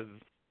far as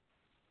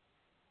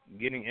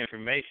getting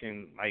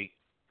information, like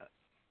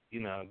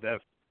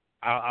that's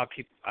I'll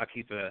keep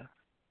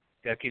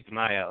an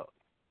eye out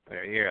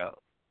or ear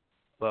out,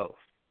 both.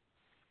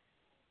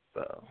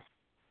 So.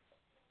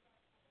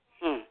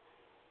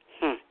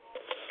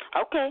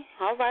 Okay,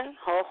 all right.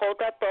 Hold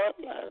that thought.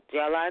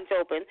 Your line's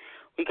open.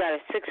 We got a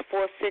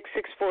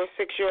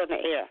 646-646. You're on the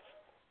air.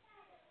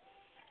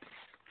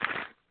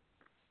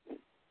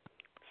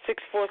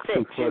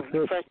 646.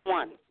 You press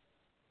 1.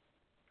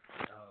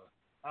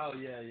 Oh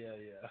yeah.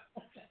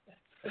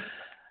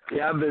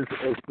 Yeah, I've been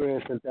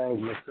experiencing things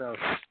myself.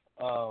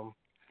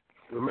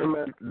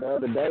 Remember the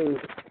other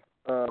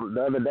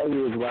day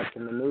we was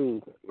watching the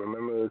news.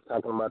 Remember we was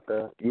talking about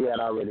you had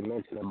already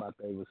mentioned about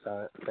they was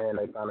saying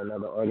they found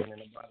another organ in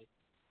the body.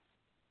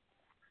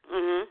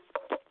 Mhm.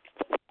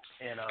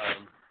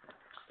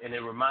 And it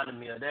reminded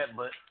me of that.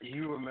 But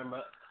you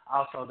remember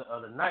also the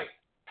other night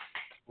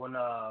when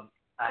I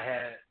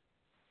had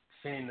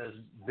seen this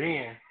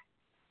being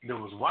that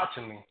was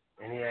watching me,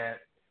 and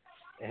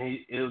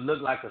it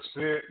looked like a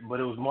spirit, but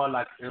it was more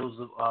like it was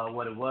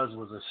what it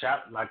was a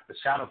shadow, like the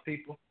shadow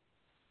people.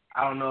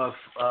 I don't know if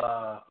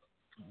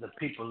the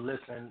people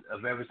listening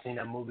have ever seen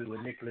that movie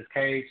with Nicolas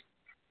Cage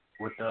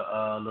with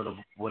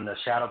when the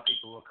shadow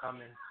people were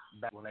coming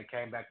back, when they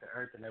came back to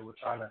Earth and they were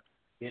trying to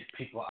get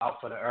people out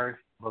for the Earth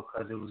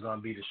because it was going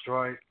to be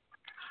destroyed.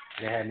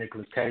 They had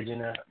Nicolas Cage in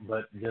there,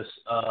 but this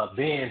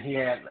being, he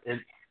had it.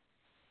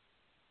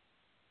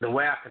 The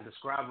way I can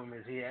describe him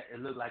is it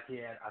looked like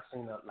I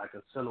seen a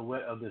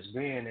silhouette of this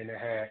being, and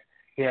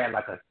he had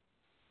it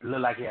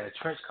looked like he had a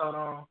trench coat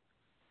on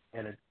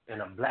and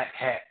a black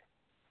hat,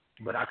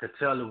 but I could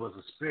tell it was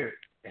a spirit,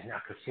 and I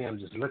could see him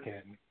just looking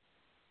at me.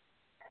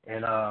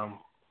 And I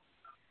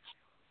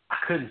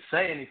couldn't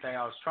say anything.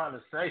 I was trying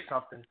to say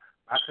something.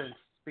 I couldn't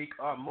speak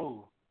or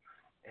move.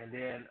 And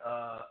then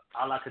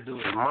all I could do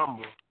was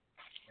mumble.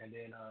 And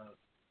then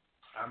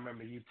I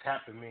remember you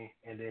tapping me,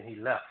 and then he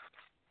left.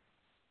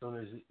 As soon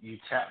as you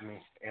tapped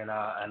me, and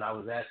I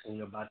was asking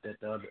you about that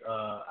the other,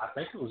 I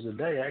think it was the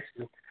day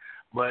actually,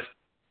 but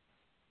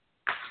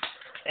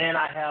and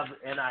I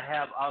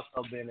have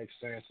also been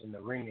experiencing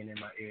the ringing in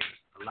my ears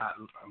a lot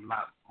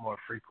more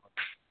frequent.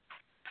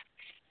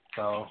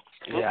 So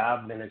yeah,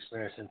 I've been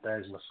experiencing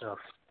things myself.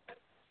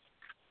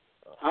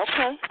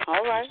 Okay,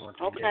 all right, okay.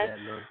 All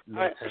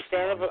right,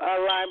 stand up,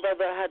 line,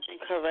 brother. I had to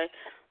correct.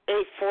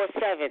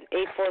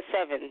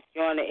 847.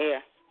 You're on the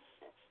air.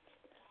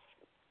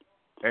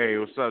 Hey,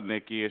 what's up,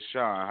 Nikki? It's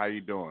Sean. How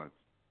you doing?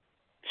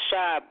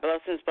 Sean,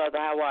 blessings, brother.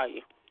 How are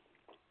you?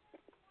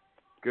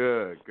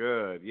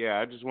 Good. Yeah,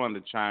 I just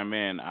wanted to chime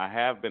in. I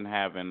have been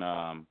having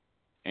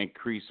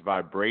increased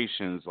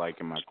vibrations, like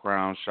in my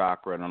crown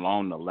chakra and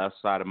along the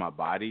left side of my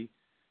body.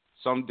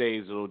 Some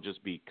days it'll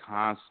just be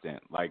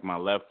constant, like my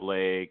left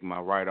leg, my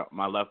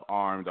left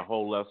arm, the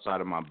whole left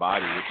side of my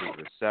body, which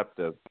is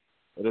receptive.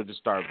 It'll just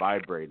start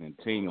vibrating and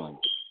tingling.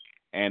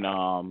 And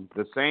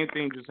the same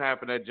thing just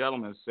happened. That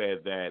gentleman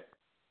said that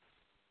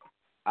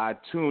I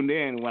tuned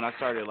in when I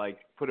started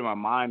putting my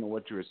mind on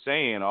what you were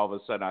saying. All of a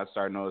sudden, I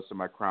started noticing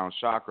my crown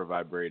chakra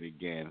vibrate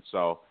again.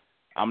 So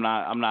I'm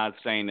not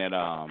saying that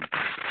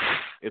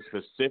it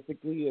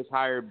specifically is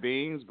higher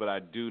beings, but I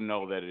do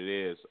know that it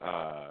is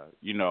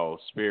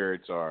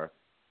spirits or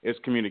it's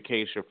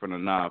communication from the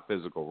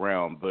non-physical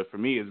realm. But for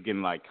me, it's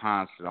getting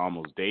constant,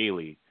 almost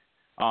daily.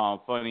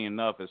 Funny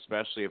enough,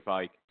 especially if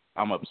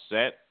I'm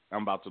upset,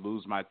 I'm about to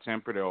lose my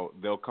temper,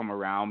 they'll come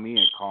around me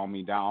and calm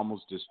me down,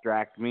 almost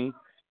distract me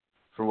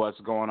for what's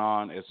going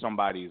on. If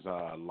somebody's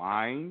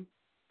lying,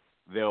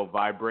 they'll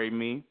vibrate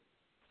me.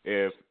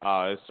 If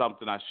it's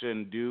something I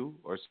shouldn't do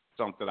or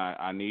something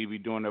I need to be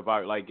doing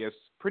about, it's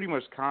pretty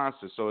much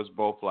constant. So it's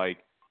both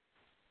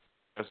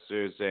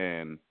sisters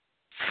and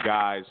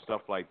guys,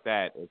 stuff like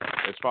that.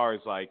 As far as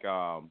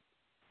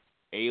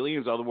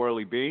aliens,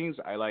 otherworldly beings,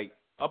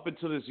 up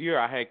until this year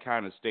I had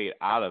kind of stayed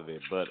out of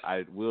it. But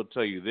I will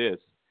tell you this: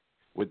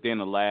 within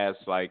the last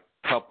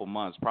couple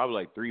months,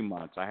 probably 3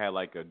 months, I had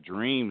a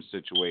dream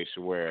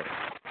situation where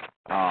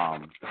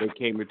they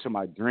came into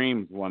my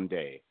dreams one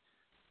day,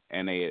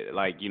 and they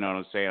you know what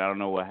I'm saying, I don't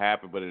know what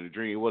happened, but in the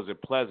dream it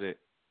wasn't pleasant,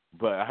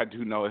 but I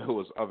do know it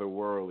was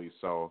otherworldly.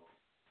 So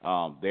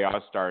they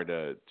are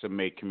starting to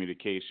make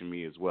communication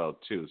me as well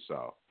too.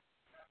 So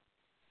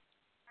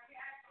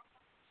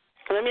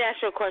let me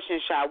ask you a question,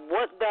 Sha.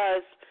 What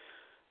does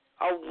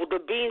the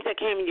beings that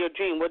came in your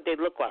dream? What they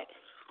look like?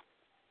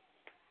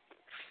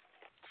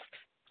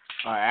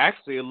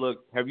 actually,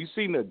 look. Have you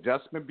seen the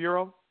Adjustment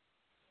Bureau?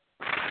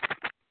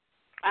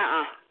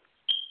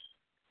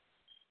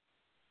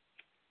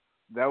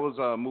 That was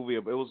a movie.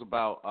 It was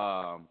about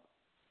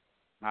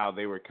how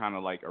they were kind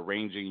of like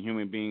arranging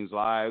human beings'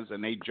 lives,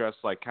 and they dressed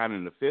like kind of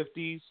in the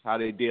 50s. How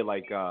they did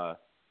like the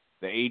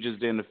ages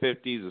in the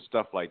 50s and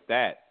stuff like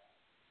that.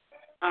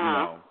 You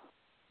know,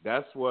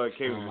 that's what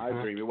came in my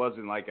dream. It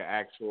wasn't like an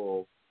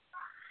actual,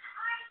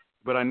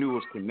 but I knew it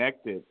was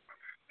connected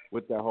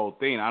with that whole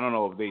thing. I don't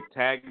know if they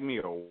tagged me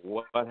or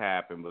what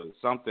happened, but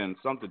something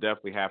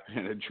definitely happened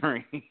in a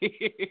dream.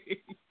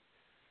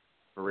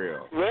 For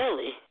real.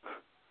 Really?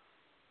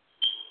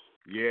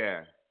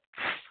 Yeah.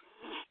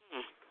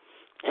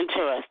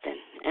 Interesting.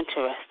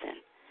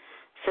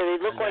 So they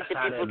look like the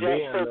people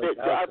dressed, so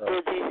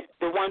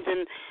the ones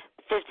in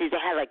the 50s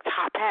that had like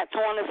top hats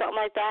on or something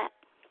like that?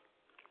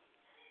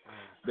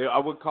 I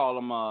would call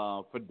them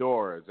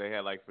fedoras. They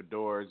had like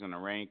fedoras and a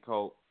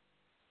raincoat.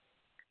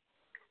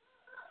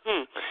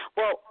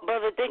 Well,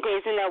 Brother Dinker,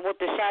 isn't that what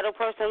the shadow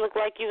person looked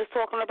like you was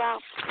talking about?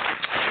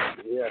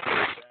 Yeah,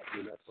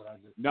 exactly. That's what I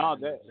just. No,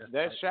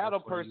 that shadow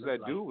person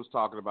that dude was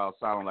talking about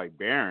sounded like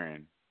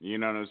Baron. You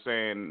know what I'm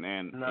saying?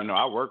 And you know,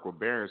 I work with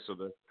Baron, so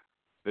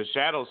the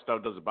shadow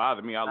stuff doesn't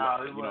bother me. Those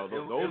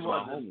are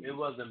my homies. It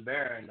wasn't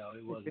Baron though.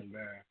 It wasn't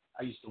Baron.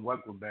 I used to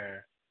work with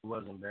Baron. It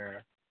wasn't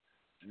Baron.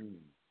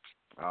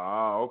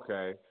 Oh,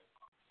 okay.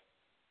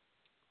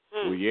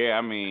 Well, yeah,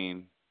 I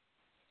mean,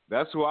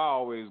 that's who I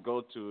always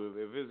go to.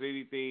 If it's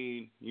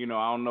anything, you know,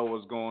 I don't know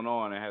what's going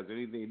on, it has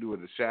anything to do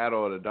with the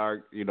shadow or the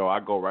dark, you know, I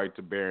go right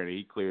to Baron and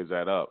he clears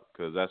that up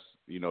because that's,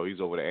 you know,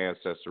 he's over the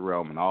ancestor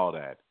realm and all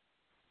that.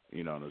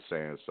 You know what I'm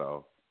saying?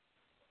 So.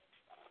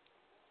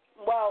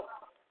 Well,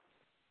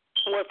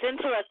 what's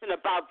interesting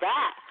about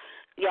that,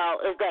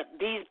 y'all, is that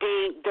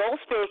those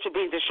spiritual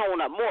beings are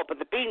showing up more, but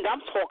the being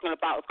I'm talking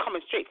about is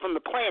coming straight from the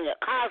planet,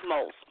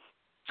 cosmos.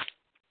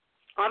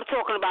 I'm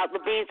talking about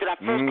the beings that I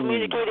first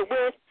communicated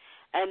with,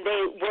 and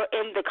they were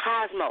in the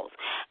cosmos.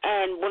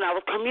 And when I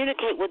would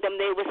communicate with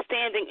them, they were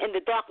standing in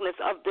the darkness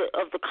of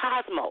the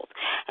cosmos.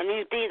 And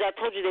these beings, I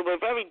told you, they were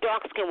very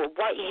dark-skinned with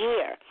white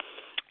hair.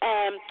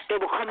 And they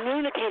were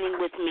communicating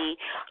with me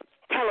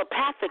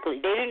telepathically.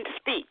 They didn't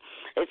speak.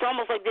 It's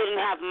almost like they didn't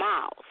have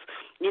mouths,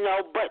 you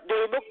know, but they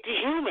looked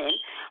human,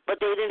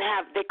 but they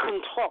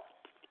couldn't talk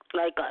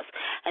like us.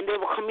 And they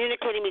were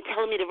communicating me,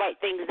 telling me to write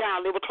things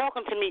down. They were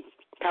talking to me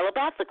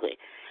telepathically.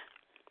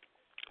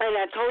 And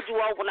I told you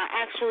all when I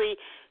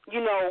actually, you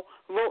know,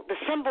 wrote the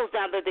symbols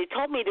down that they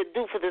told me to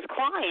do for this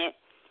client,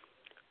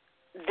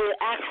 the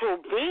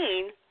actual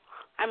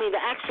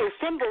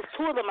symbols,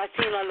 two of them I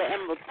seen on the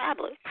emerald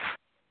tablet.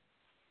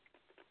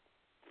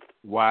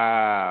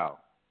 Wow.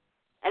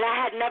 And I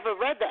had never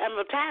read the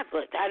emerald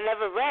tablet. I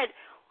never read.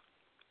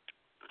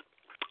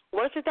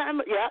 Was it the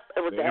emerald? Yep,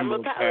 it was the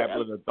emerald tablet.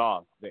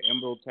 The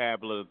emerald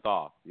tablet of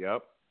Thoth.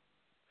 Yep.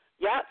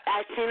 Yep,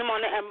 I seen them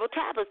on the emerald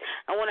tablets,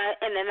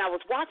 and then I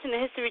was watching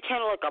the History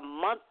Channel like a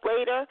month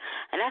later,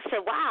 and I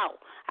said, "Wow!"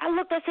 I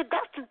looked, I said,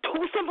 "That's the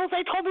two symbols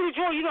they told me to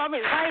draw." You know, I'm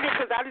excited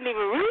because I didn't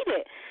even read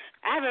it.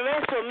 I haven't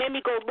read it, so it made me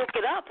go look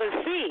it up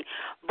and see.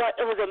 But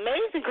it was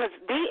amazing because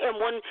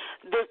when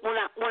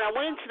I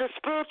went into the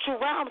spiritual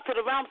realms, to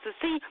the realms to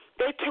see,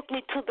 they took me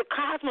to the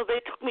cosmos.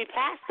 They took me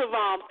past the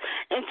realms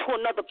into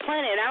another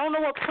planet, and I don't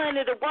know what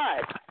planet it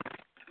was.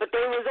 But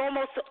there was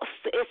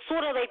it's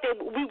sort of like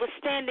we were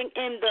standing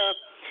in the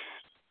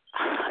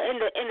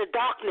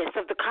darkness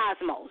of the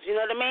cosmos. You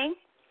know what I mean?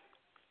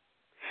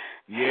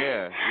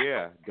 Yeah,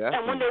 definitely.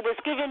 And when they was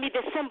giving me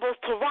the symbols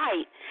to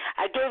write,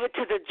 I gave it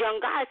to the young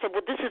guy. I said,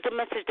 "Well, this is the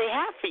message they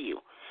have for you."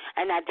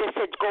 And I just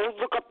said, "Go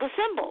look up the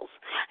symbols."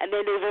 And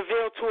then they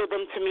revealed two of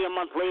them to me a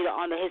month later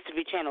on the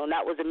History Channel, and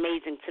that was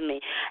amazing to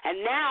me.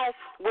 And now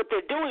what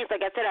they're doing is,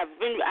 like I said, I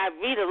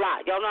read a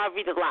lot. Y'all know I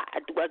read a lot.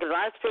 I get a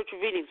lot of spiritual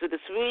readings. With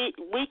this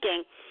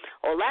weekend,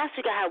 or last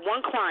week, I had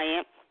one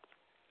client.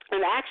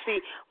 And actually,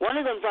 one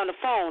of them's on the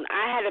phone.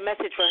 I had a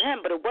message for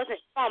him, but it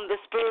wasn't from the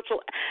spiritual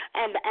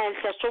and the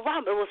ancestral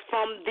realm. It was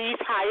from these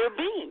higher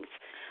beings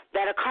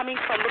that are coming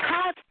from the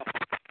cosmos.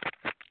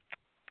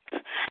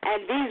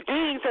 And these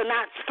beings are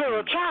not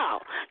spiritual.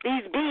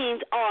 These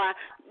beings are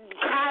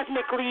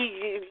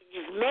cosmically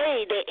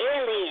made. They're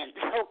aliens,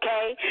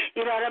 okay?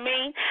 You know what I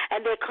mean?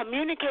 And they're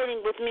communicating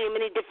with me in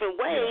many different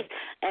ways.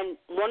 Yeah. And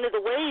one of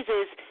the ways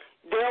is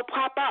they'll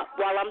pop up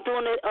while I'm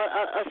doing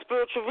a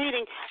spiritual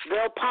reading.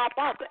 They'll pop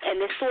up, and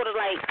it's sort of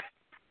like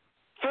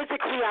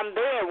physically I'm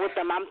there with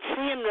them. I'm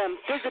seeing them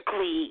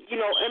physically, you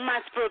know, in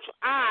my spiritual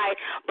eye,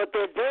 but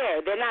they're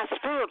there. They're not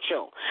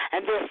spiritual,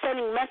 and they're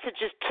sending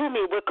messages to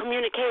me. We're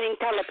communicating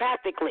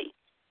telepathically.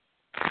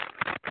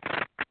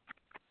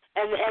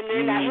 And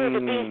then I hear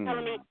the beings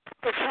telling me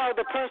to tell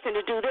the person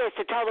to do this,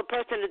 to tell the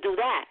person to do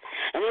that.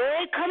 And it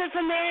ain't coming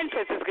from their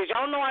ancestors, because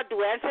y'all know I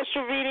do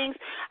ancestral readings.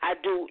 I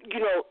do,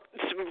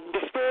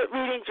 the spirit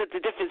readings with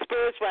the different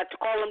spirits where I have to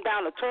call them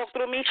down to talk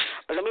through me,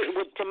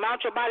 to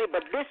mount your body.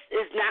 But this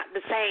is not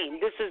the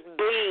same. This is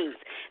beings.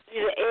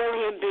 These are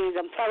alien beings,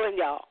 I'm telling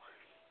y'all.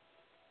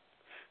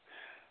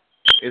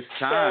 It's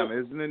time,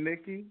 isn't it,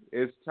 Nikki?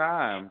 It's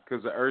time,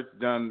 because the Earth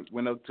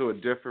went up to a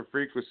different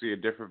frequency, a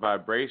different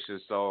vibration.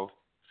 So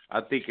I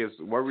think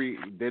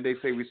did they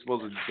say we're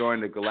supposed to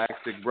join the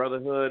Galactic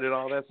Brotherhood and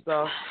all that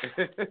stuff?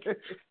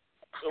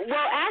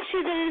 Well,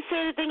 actually, they didn't say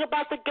anything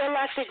about the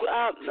Galactic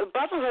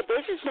Brotherhood. They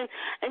just been,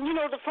 and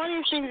the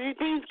funniest thing is these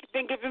beings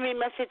been giving me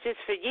messages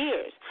for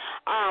years.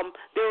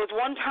 There was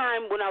one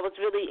time when I was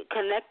really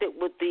connected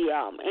with the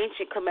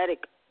ancient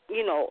Kemetic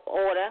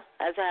order,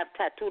 as I have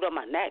tattooed on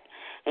my neck,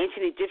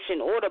 ancient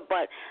Egyptian order.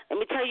 But let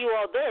me tell you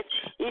all this,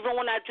 even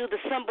when I drew the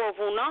symbol of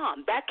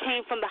Unam, that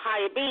came from the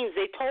higher beings.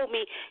 They told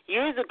me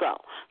years ago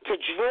to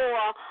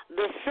draw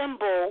the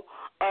symbol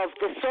of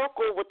the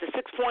circle with the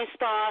 6-point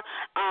star.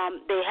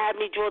 They had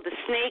me draw the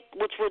snake,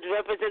 which would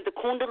represent the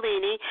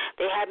Kundalini.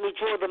 They had me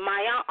draw the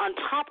Maya on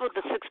top of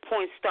the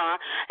 6-point star,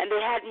 and they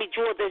had me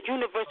draw the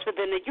universe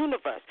within the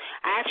universe.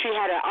 I actually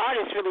had an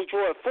artist really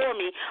draw it for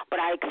me,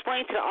 but I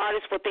explained to the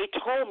artist what they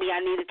told me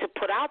I needed to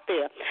put out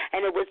there,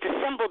 and it was the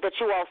symbol that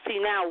you all see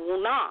now,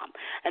 Wunam.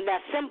 And that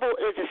symbol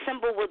is a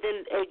symbol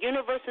within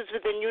universes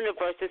within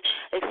universes,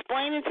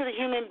 explaining to the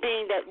human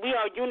being that we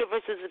are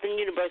universes within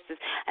universes,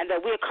 and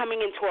that we are coming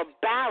into a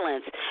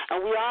balance,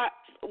 and we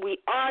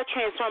are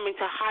transforming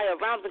to higher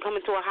realms and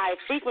coming to a higher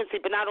frequency.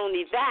 But not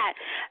only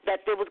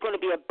that there was going to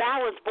be a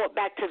balance brought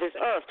back to this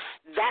earth.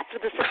 That's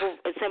what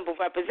the symbol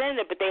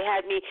represented. But they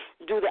had me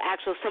do the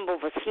actual symbol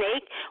of a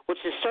snake,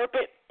 which the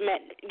serpent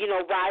meant,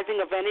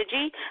 rising of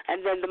energy,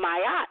 and then the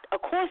Mayat, a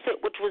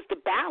corset, which was the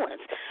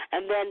balance.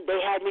 And then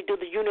they had me do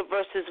the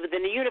universes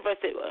within the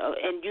universe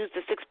and use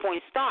the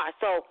 6-point star.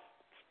 So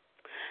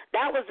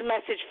that was the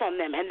message from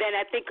them. And then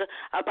I think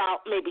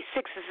about maybe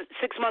six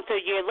months or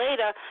a year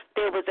later,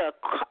 there was a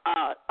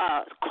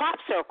crop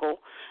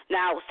circle.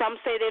 Now, some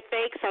say they're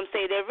fake, some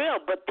say they're real,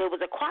 but there was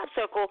a crop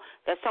circle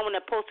that someone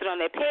had posted on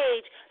their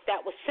page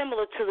that was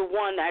similar to the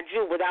one I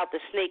drew without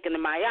the snake and the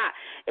Maya.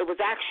 It was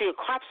actually a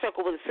crop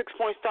circle with a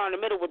 6-point star in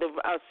the middle with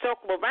a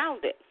circle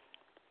around it.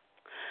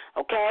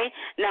 Okay?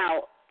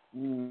 Now,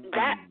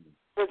 that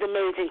was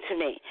amazing to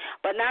me.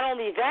 But not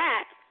only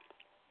that,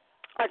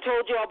 I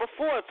told you all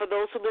before, for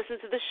those who listen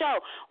to the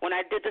show, when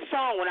I did the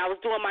song, when I was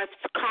doing my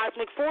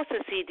Cosmic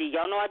Forces CD,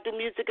 y'all know I do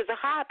music as a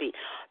hobby.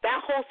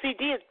 That whole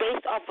CD is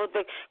based off of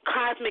the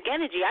cosmic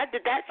energy. I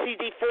did that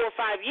CD 4 or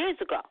 5 years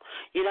ago,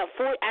 4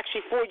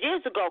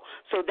 years ago.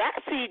 So that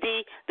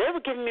CD, they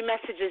were giving me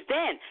messages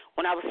then.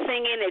 When I was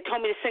singing, they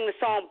told me to sing the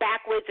song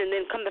backwards, and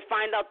then come to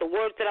find out the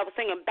words that I was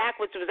singing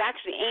backwards, it was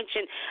actually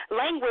ancient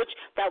language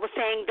that was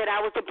saying that I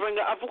was the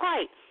bringer of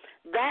light.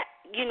 That,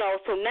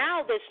 so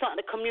now they're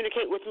starting to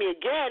communicate with me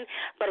again,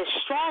 but it's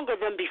stronger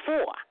than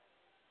before.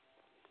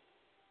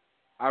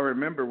 I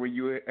remember when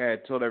you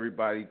had told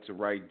everybody to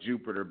write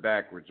Jupiter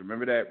backwards.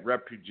 Remember that?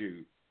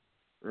 Repugute.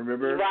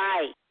 Remember?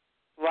 Right.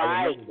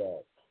 I remember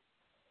that.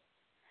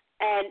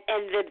 And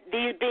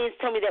these beings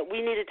told me that we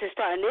needed to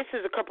start, and this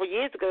is a couple of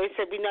years ago, they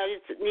said we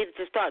needed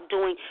to start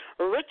doing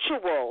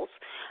rituals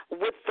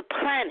with the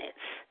planets.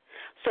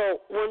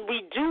 So when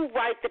we do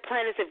write the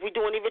planets, if we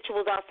do any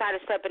rituals outside of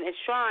stepping in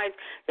shrines,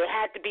 they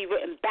had to be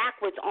written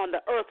backwards on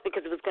the earth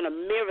because it was going to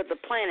mirror the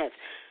planets.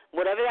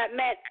 Whatever that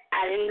meant,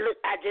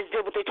 I just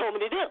did what they told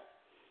me to do.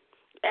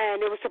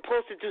 And it was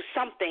supposed to do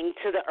something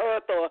to the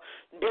earth or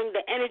bring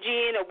the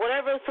energy in or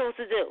whatever it was supposed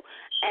to do.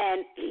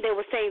 And they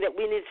were saying that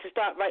we needed to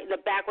start writing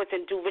it backwards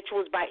and do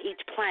rituals by each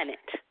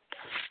planet.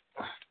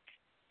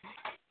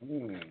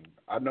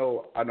 I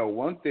know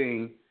one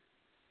thing.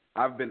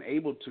 I've been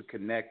able to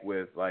connect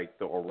with, like,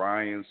 the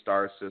Orion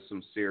star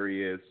system,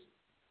 Sirius,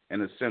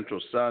 and the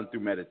Central Sun through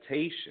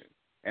meditation.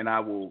 And I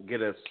will get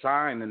a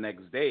sign the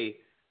next day.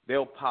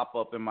 They'll pop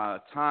up in my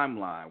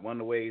timeline. One of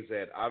the ways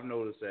that I've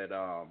noticed that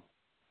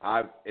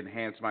I've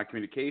enhanced my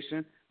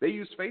communication, they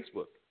use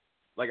Facebook.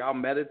 Like, I'll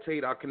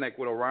meditate, I'll connect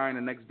with Orion.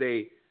 The next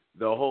day,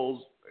 the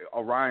whole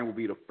Orion will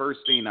be the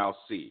first thing I'll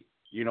see,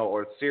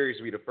 or Sirius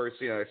will be the first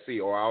thing I see,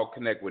 or I'll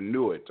connect with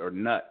Nuit or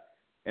Nut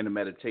in the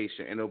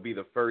meditation, and it'll be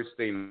the first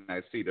thing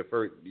I see. The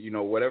first,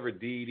 whatever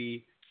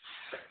deity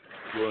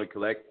you want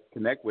to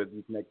connect with,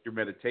 you connect through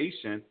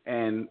meditation.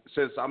 And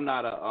since I'm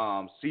not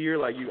a seer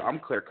like you, I'm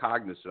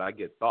claircognizant. I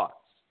get thoughts.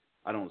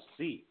 I don't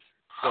see.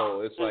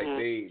 So it's like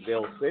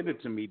they'll send it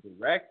to me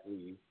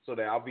directly, so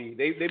that I'll be.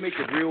 They make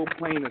it real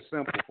plain and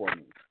simple for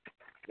me.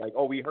 Like,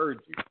 oh, we heard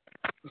you.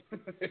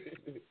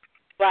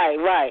 Right.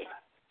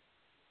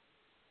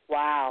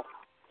 Wow.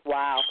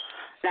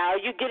 Now, are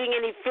you getting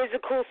any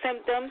physical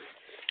symptoms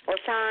or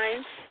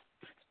signs?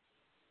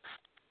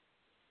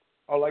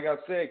 Oh, like I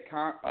said,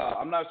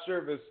 I'm not sure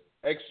if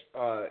it's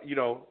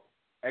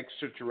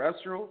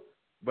extraterrestrial,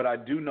 but I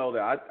do know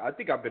that I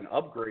think I've been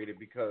upgraded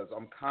because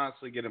I'm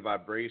constantly getting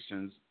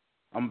vibrations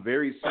I'm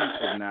very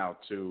sensitive now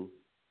to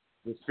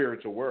the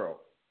spiritual world.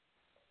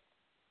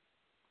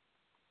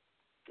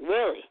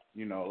 Really?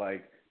 You know,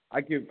 like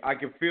I can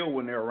feel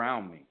when they're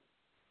around me.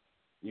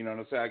 You know what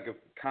I'm saying? I can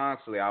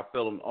constantly, I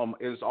feel them.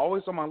 It's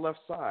always on my left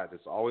side.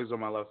 It's always on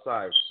my left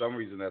side. For some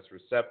reason, that's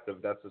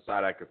receptive. That's the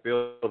side I can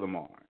feel them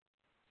on.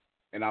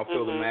 And I'll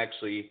feel them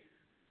actually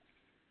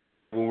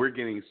when we're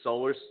getting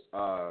solar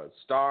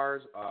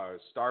stars,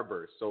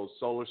 starbursts. So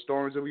solar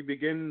storms that we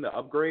begin, the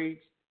upgrades,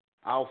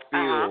 I'll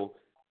feel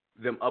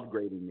them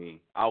upgrading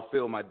me. I'll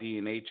feel my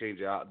DNA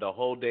changing. The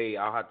whole day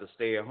I'll have to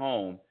stay at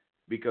home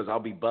because I'll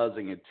be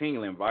buzzing and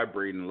tingling,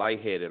 vibrating,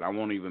 lightheaded. I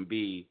won't even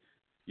be,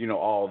 you know,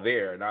 all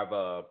there. And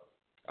I've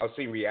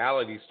seen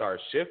reality start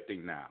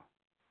shifting now.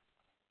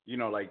 You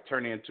know, like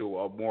turning into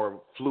a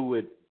more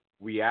fluid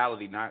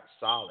reality, not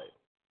solid.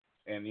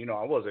 And you know,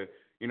 I wasn't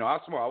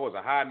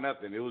hiding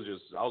nothing. It was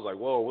just I was like,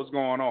 whoa, what's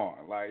going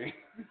on? Like,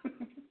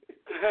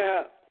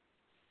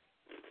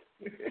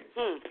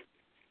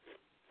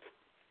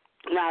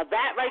 Now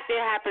that right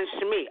there happens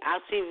to me. I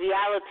see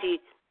reality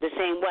the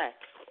same way.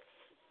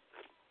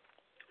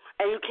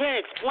 And you can't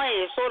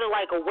explain. It's sort of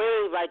like a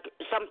wave, like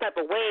some type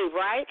of wave,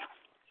 right?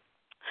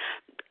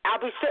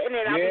 I'll be sitting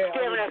there and I'll be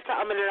staring at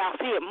something and then I'll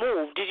see it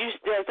move.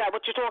 Is that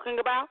what you're talking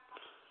about?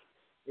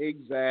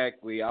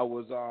 Exactly. I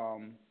was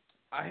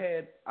I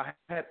had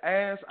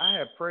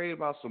prayed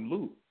about some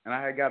loot and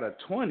I had got a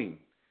 20.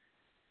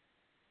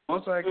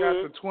 Once I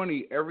got the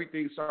 20,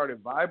 everything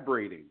started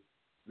vibrating.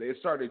 It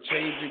started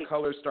changing,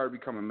 colors started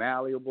becoming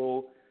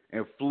malleable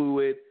and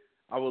fluid.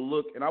 I would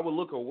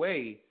look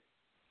away,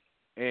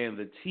 and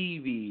the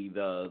TV,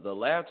 the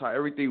laptop,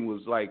 everything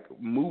was like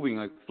moving,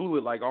 like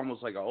fluid, like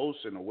almost like an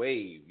ocean, a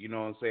wave. You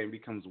know what I'm saying? It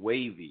becomes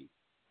wavy,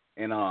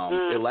 and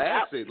it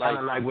lasted like kind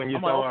of like when you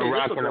throw a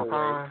rock in a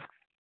pond.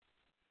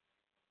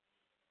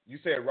 You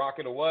said rock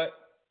in a what?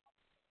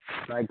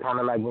 Like kind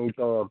of like when you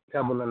throw a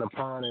pebble in a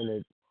pond and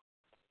it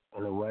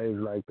waves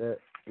like that.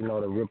 You know,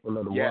 the ripple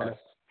of the water.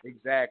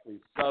 Exactly.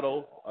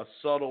 A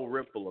subtle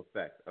ripple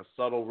effect.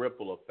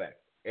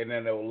 And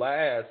then it'll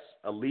last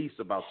at least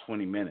about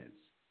 20 minutes.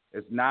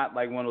 It's not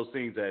like one of those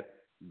things that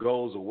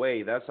goes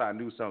away. That's how I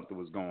knew something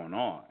was going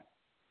on.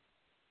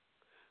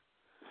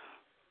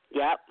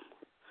 Yep.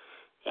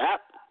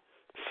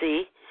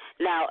 See?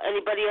 Now,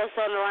 anybody else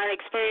on the line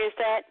experience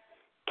that?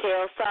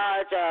 Kale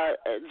Sarge,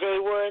 Jay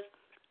Wood,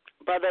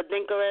 Brother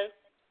Dinkley?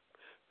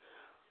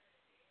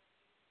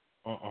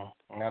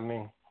 Not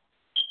me.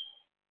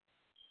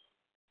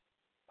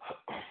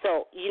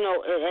 So, you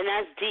know, and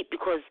that's deep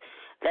because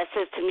that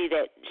says to me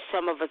that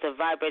some of us are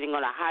vibrating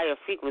on a higher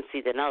frequency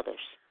than others.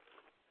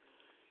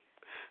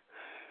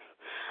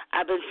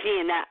 I've been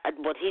seeing that,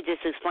 what he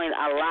just explained,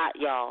 a lot,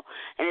 y'all.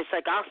 And it's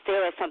like I'll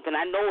stare at something.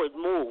 I know it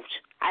moved.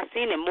 I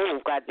seen it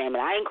move, goddammit.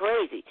 I ain't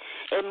crazy.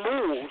 It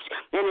moved,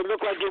 and it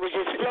looked like it was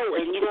just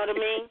floating. You know what I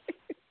mean?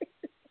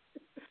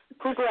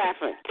 Who's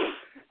laughing?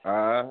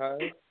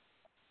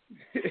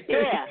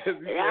 Yeah.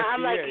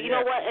 I'm like, you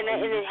know what? And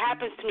it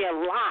happens to me a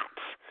lot.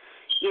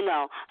 You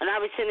know, and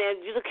I'll be sitting there,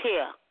 you look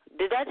here.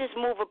 Did that just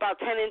move about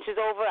 10 inches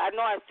over? I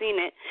know I've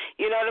seen it.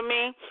 You know what I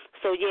mean?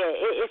 So, yeah,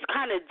 it's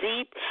kind of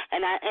deep,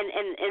 and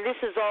this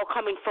is all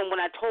coming from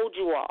when I told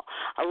you all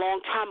a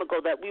long time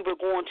ago that we were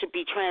going to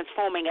be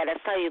transforming at a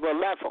cellular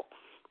level.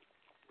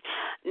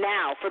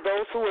 Now, for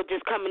those who are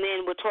just coming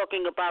in, we're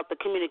talking about the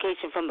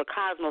communication from the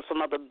cosmos,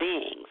 from other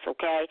beings,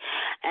 okay?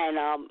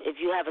 And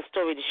if you have a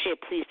story to share,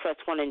 please press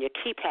 1 on your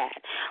keypad.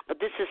 But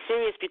this is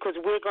serious because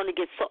we're going to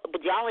get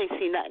but y'all ain't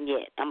seen nothing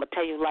yet. I'm going to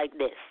tell you like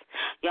this.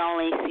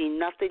 Y'all ain't seen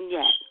nothing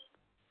yet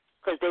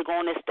because they're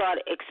going to start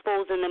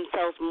exposing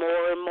themselves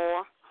more and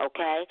more,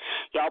 okay?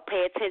 Y'all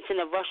pay attention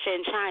to Russia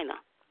and China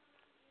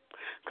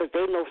because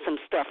they know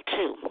some stuff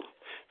too.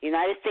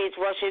 United States,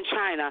 Russia, and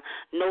China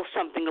know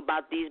something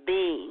about these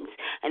beings,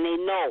 and they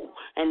know,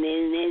 and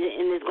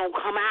it's going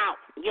to come out.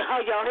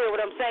 Y'all hear what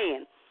I'm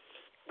saying?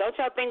 Don't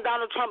y'all think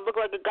Donald Trump look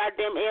like a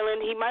goddamn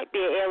alien? He might be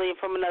an alien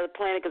from another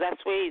planet, because I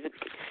swear he's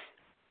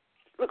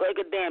look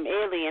like a damn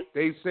alien.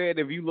 They said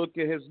if you look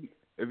at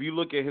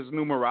his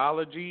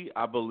numerology,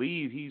 I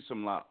believe he's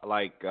some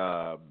like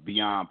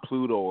beyond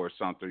Pluto or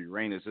something,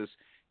 Uranus.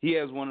 He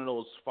has one of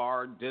those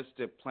far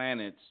distant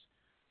planets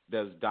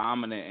that's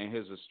dominant in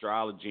his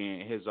astrology,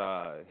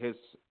 and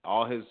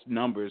all his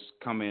numbers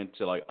come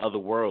into like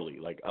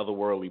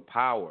otherworldly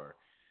power.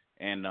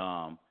 And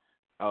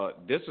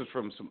this is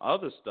from some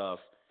other stuff.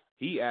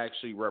 He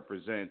actually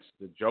represents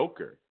the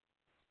Joker.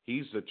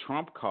 He's the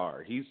Trump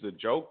card. He's the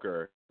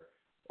Joker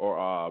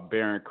or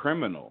Baron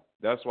Criminal.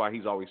 That's why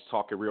he's always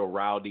talking real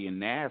rowdy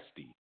and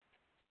nasty.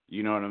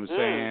 You know what I'm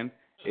saying?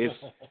 It's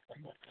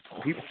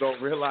people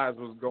don't realize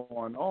what's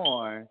going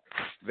on,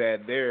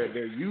 that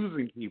they're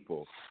using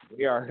people.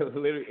 They are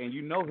literally, and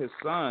you know his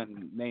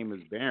son name is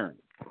Baron.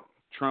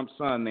 Trump's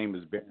son name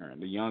is Baron,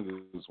 the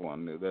youngest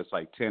one that's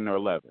like 10 or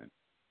 11.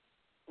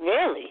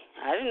 Really?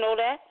 I didn't know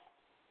that.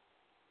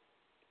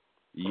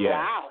 Yeah.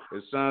 Wow.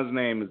 His son's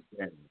name is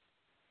Baron.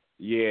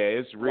 Yeah,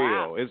 it's real.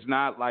 Wow. It's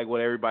not like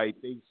what everybody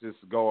thinks is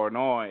going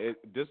on.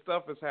 This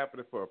stuff is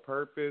happening for a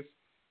purpose,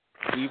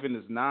 even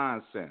is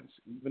nonsense.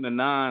 Even the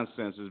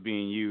nonsense is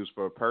being used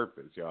for a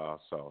purpose, y'all.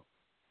 So.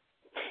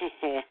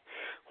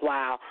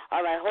 Wow.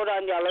 All right, hold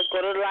on, y'all. Let's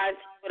go to the line.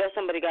 What else?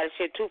 Somebody got to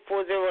share.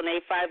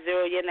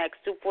 240-850. You're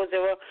next.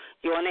 240.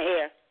 You're on the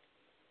air.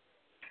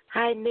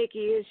 Hi, Nikki.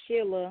 It's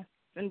Sheila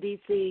from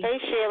D.C. Hey,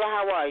 Sheila.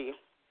 How are you?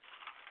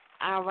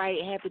 All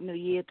right. Happy New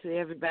Year to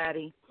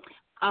everybody.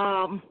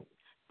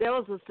 There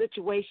was a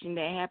situation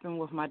that happened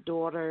with my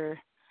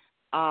daughter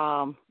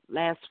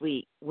last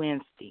week,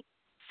 Wednesday.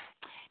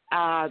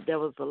 There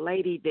was a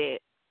lady that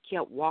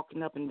kept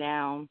walking up and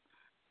down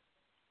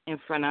in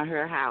front of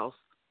her house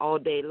all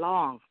day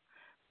long.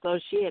 So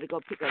she had to go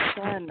pick her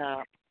son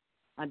up.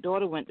 My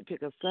daughter went to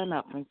pick her son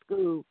up from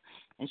school,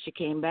 and she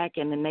came back,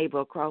 and the neighbor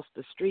across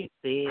the street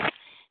said,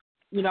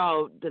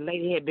 the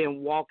lady had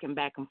been walking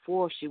back and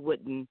forth. She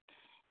wouldn't,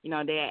 they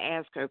had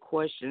asked her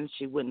questions.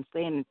 She wouldn't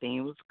say anything.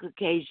 It was a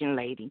Caucasian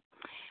lady.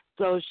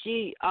 So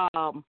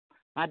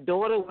my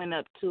daughter went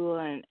up to her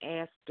and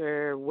asked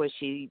her was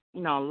she,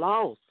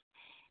 lost.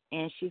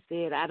 And she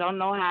said, I don't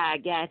know how I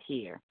got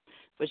here.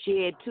 But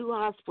she had 2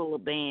 hospital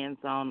bands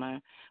on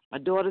her. My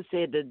daughter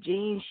said the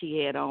jeans she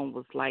had on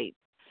was like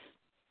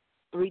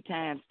 3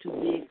 times too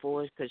big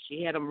for her because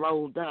she had them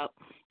rolled up.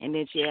 And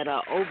then she had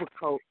a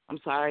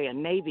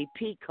navy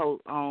pea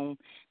coat on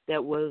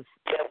that was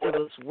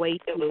way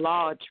too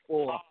large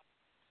for her.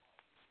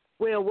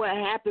 Well, what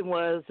happened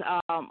was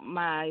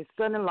my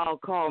son-in-law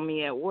called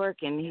me at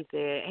work, and he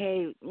said,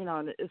 hey,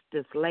 it's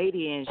this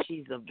lady, and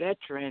she's a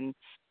veteran,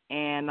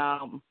 and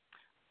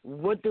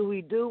what do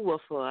we do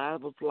with her? I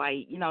was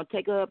like,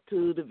 take her up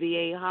to the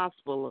VA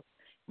hospital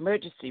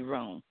emergency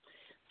room.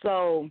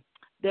 So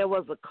there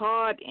was a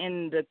card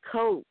in the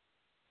coat.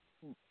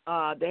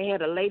 They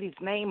had a lady's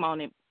name on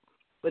it,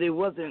 but it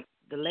wasn't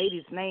the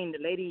lady's name.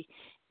 The lady's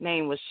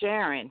name was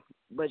Sharon,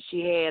 but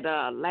she had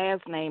a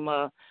last name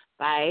of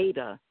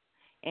Baeda.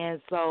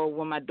 And so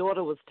when my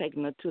daughter was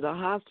taking her to the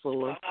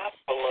hospital,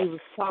 she was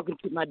talking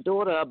to my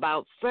daughter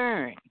about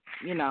CERN,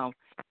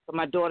 So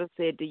my daughter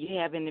said, do you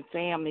have any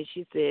family?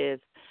 She says,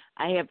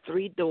 I have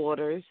 3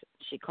 daughters.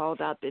 She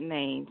called out their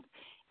names.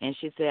 And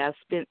she said, I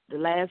spent the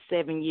last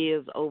 7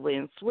 years over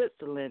in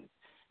Switzerland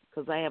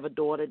because I have a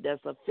daughter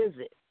that's a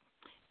physicist,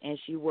 and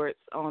she works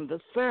on the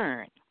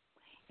CERN.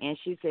 And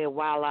she said,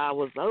 while I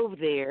was over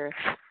there,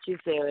 she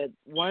said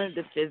one of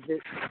the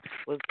physicists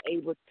was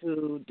able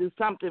to do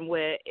something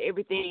where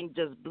everything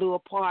just blew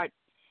apart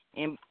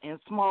in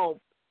small,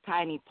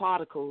 tiny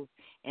particles,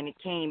 and it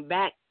came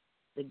back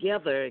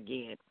together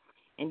again.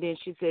 And then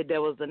she said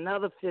there was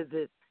another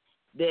physicist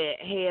that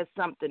had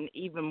something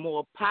even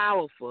more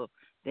powerful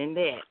than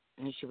that.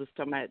 And she was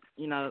talking about,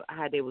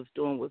 how they was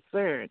doing with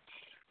CERN.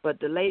 But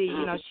the lady,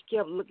 she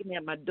kept looking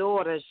at my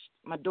daughter.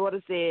 My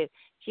daughter said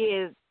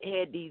she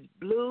had these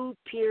blue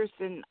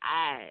piercing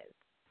eyes,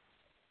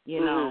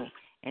 and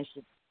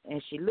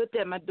she looked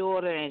at my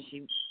daughter and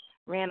she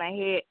ran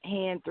her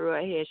hand through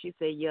her hair. She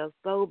said, you're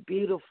so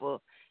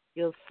beautiful.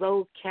 You're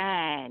so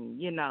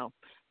kind,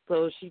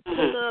 So she took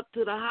her up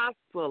to the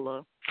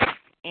hospital,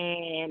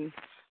 and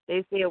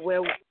they said,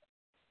 well,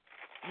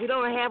 we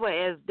don't have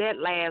her as that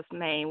last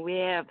name. We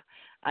have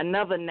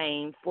another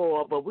name for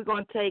her, but we're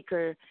going to take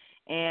her,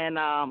 and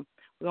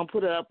we're going to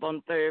put her up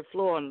on the 3rd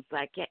floor in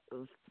the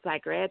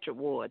psychiatric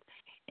ward.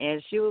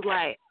 And she was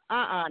like,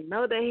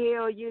 no the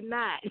hell you're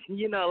not,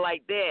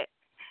 like that.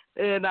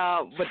 And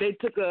but they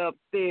took her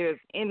upstairs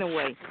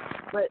anyway.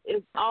 But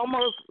it's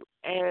almost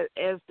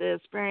as the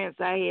experience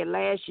I had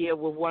last year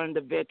with one of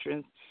the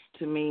veterans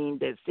to me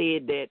that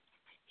said that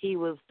he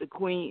was the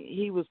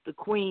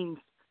queen's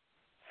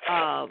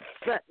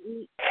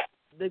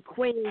the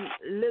Queen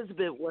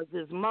Elizabeth was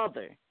his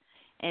mother,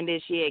 and then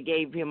she had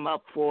gave him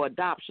up for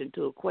adoption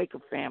to a Quaker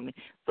family.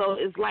 So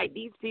it's like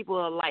these people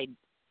are like,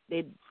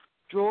 they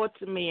draw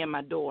to me and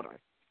my daughter,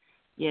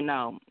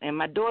 and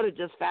my daughter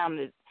just found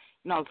it,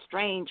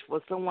 strange for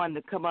someone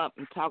to come up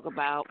and talk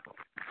about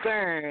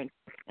CERN.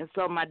 And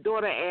so my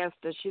daughter asked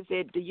her, she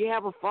said, do you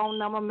have a phone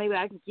number? Maybe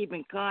I can keep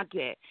in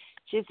contact.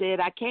 She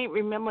said, I can't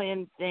remember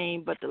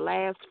anything but the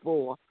last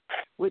 4,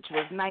 which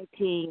was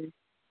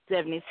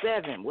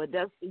 1977. Well,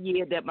 that's the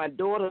year that my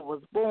daughter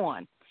was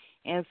born.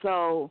 And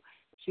so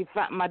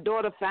my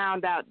daughter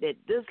found out that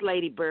this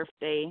lady's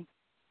birthday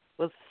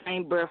was the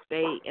same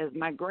birthday as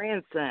my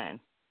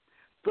grandson.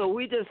 So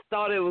we just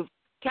thought it was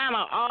kind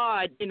of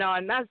odd, and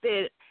I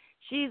said,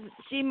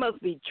 she must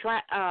be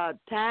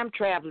time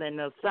traveling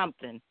or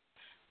something,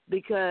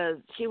 because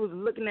she was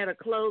looking at her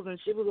clothes and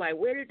she was like,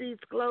 where did these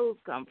clothes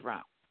come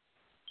from?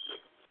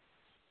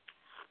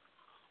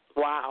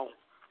 Wow.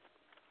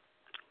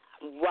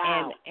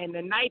 And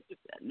the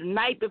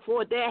night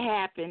before that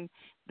happened,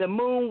 the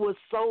moon was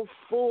so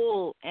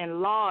full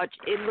and large,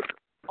 it looked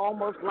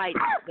almost like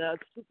the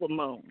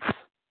supermoon.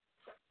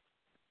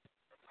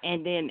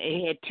 And then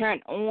it had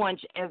turned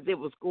orange as it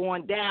was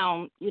going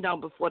down,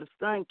 before the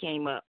sun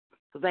came up,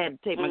 because I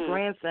had to take my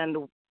grandson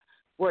to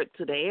work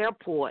to the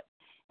airport.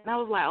 And I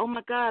was like, oh,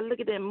 my God, look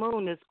at that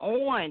moon. It's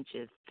orange.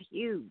 It's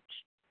huge.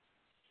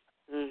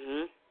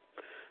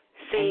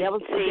 See, and that was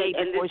the day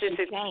and before this she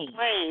just came.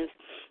 explains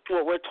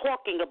what we're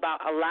talking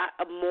about. A lot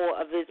of more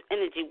of his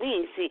energy. We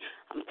ain't see.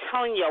 I'm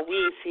telling y'all, we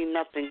ain't seen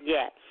nothing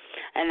yet.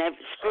 And that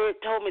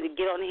Spirit told me to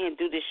get on here and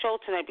do this show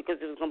tonight because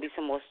there's gonna be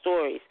some more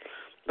stories.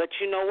 But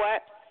you know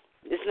what?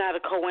 It's not a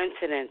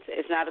coincidence.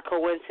 It's not a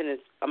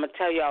coincidence. I'm gonna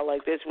tell y'all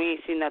like this. We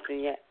ain't seen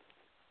nothing yet.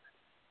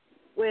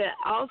 Well,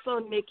 also,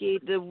 Nikki,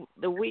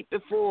 the week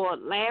before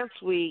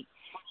last week,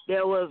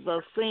 there was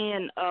a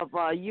scene of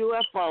a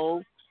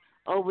UFO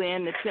over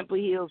in the Temple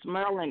Hills,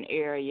 Maryland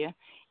area,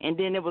 and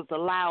then there was a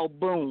loud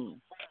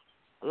boom.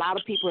 A lot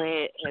of people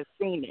had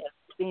seen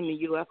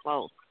the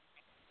UFO.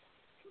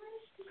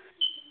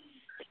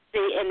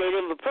 See, and they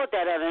didn't report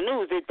that on the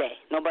news, did they?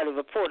 Nobody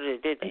reported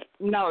it, did they?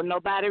 No,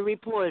 nobody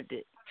reported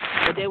it.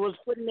 But they was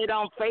putting it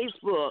on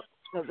Facebook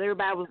because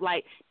everybody was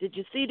like, "Did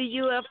you see the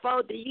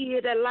UFO? Did you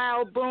hear that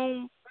loud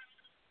boom?"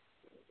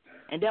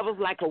 And that was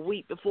like a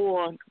week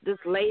before this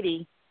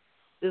lady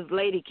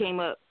came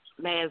up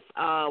last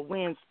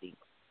Wednesday.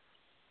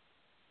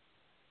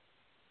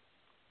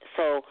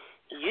 So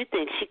you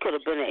think she could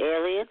have been an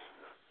alien?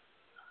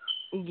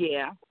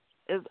 Yeah,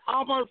 it's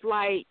almost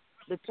like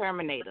the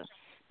Terminator.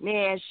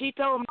 Man, she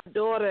told my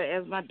daughter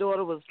as my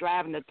daughter was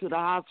driving her to the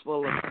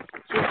hospital,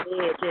 she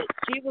said that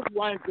she was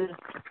one of the.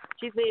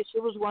 She said she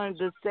was one of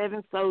the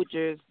 7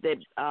 soldiers that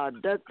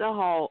dug the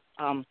hole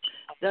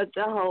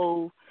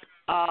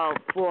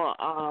for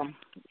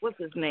what's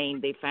his name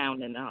they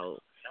found in the hole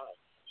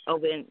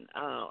over in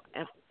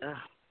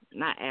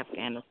not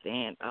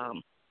Afghanistan,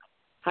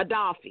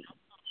 Gaddafi,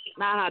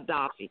 not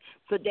Gaddafi,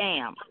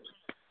 Saddam.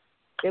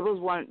 It was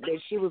one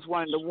that she was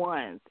one of the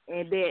ones,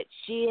 and that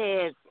she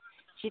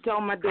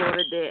told my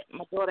daughter that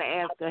my daughter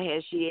asked her,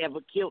 has she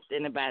ever killed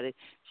anybody?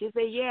 She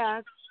said, yeah,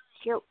 I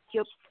killed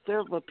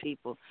several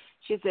people.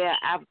 She said,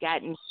 I've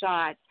gotten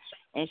shot,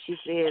 and she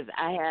says,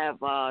 I have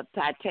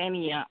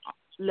titanium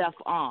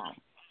left arm.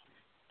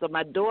 So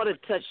my daughter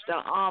touched her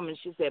arm, and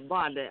she said,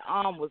 Bon, the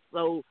arm was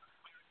so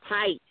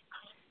tight,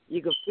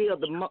 you could feel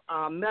the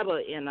metal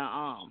in her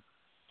arm.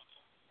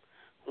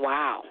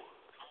 Wow.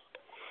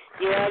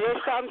 Yeah,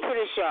 there's something to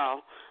this,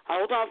 y'all.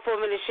 Hold on for a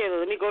minute, Sheila.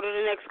 Let me go to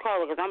the next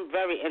caller because I'm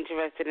very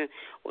interested in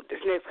what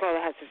this next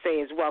caller has to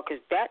say as well,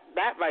 because that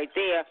right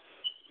there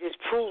just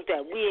proves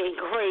that we ain't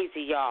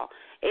crazy, y'all.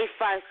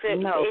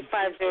 850,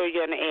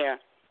 you're on the air.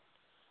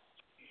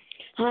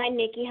 Hi,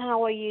 Nikki.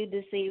 How are you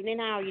this evening?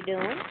 How are you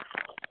doing?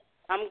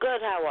 I'm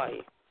good. How are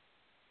you?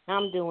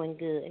 I'm doing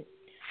good.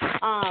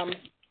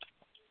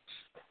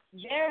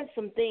 There are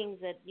some things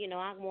that,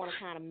 I want to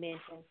kind of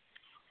mention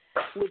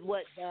with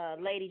what the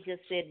lady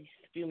just said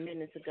a few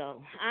minutes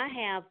ago. I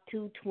have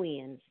 2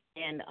 twins,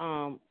 and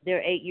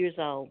they're 8 years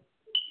old,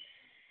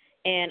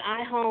 and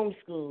I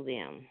homeschool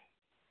them.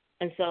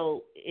 And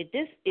so at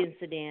this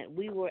incident,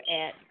 we were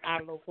at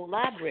our local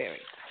library,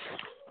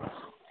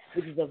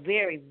 which is a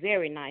very,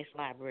 very nice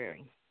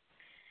library.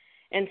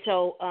 And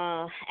so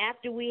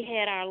after we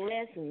had our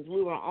lessons,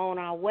 we were on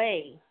our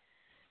way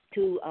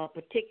to a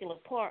particular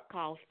park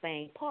called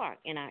Spain Park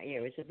in our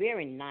area. It's a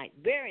very nice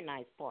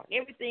park.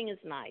 Everything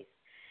is nice.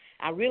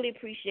 I really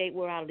appreciate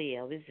where I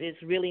live.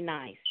 It's really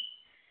nice.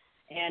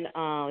 And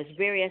it's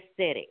very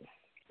aesthetic.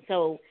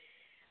 So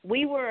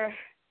we were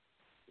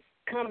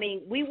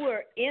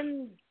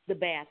in the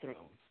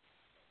bathroom.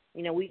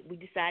 We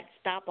decided to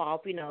stop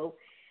off, go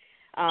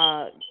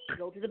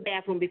to the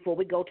bathroom before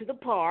we go to the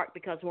park,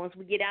 because once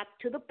we get out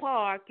to the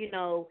park,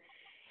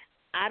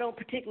 I don't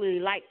particularly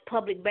like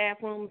public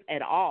bathrooms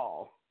at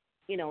all.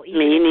 Even Me in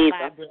the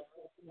neither. library,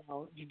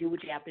 you do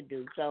what you have to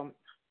do. So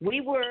we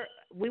were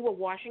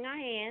washing our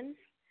hands,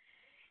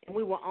 and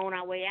we were on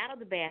our way out of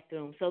the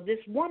bathroom. So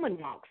this woman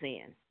walks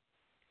in.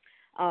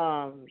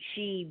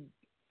 She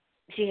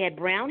had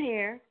brown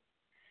hair.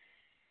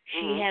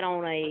 She had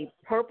on a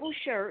purple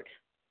shirt,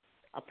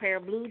 a pair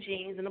of blue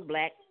jeans, and a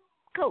black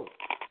coat.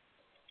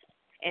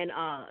 And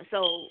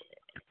so,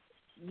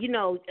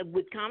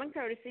 with common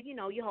courtesy,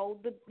 you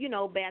hold the,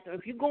 bathroom.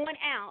 If you're going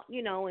out,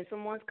 and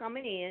someone's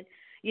coming in,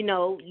 you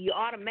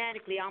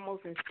automatically,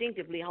 almost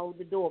instinctively hold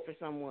the door for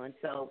someone.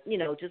 So,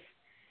 just,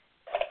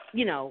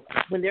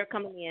 when they're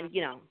coming in,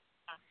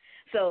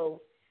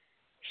 So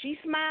she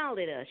smiled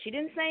at us. She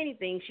didn't say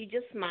anything. She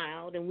just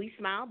smiled, and we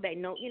smiled back.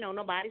 No,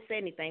 nobody said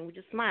anything. We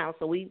just smiled.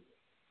 So we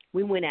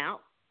went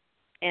out,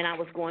 and I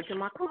was going to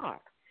my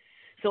car.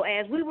 So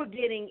as we were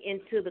getting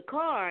into the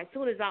car, as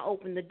soon as I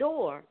opened the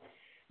door,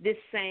 this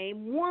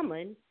same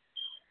woman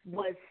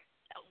was.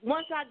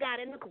 Once we got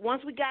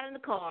in the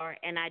car,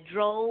 and I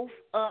drove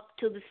up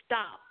to the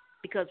stop,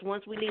 because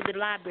once we leave the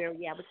library,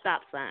 we have a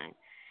stop sign.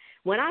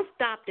 When I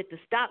stopped at the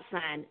stop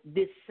sign,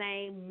 this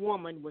same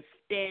woman was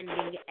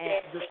standing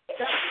at the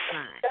stop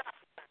sign.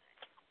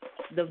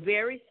 The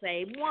very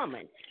same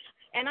woman.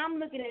 And I'm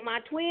looking at my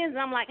twins, and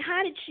I'm like,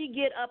 how did she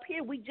get up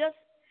here? We just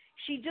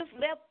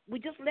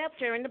left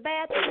her in the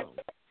bathroom.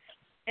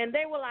 And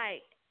they were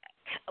like,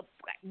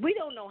 we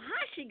don't know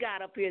how she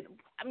got up here.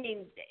 I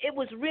mean, it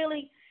was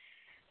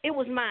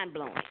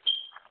mind-blowing.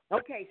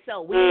 Okay,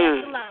 so we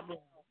left the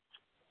library,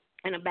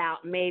 and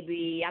about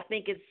maybe, I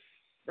think it's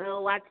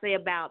So I'd say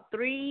about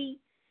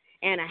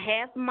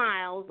 3.5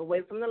 miles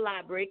away from the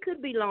library. It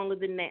could be longer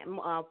than that,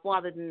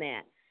 farther than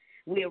that.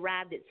 We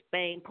arrived at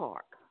Spain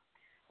Park.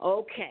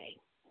 Okay.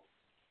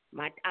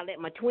 I let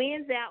my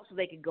twins out so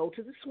they could go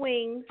to the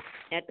swings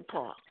at the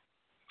park.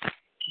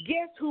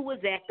 Guess who was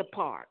at the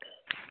park?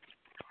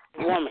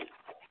 Woman.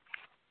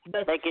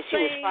 Like if she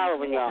was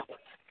following y'all.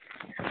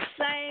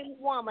 Same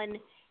woman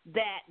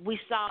that we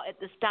saw at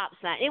the stop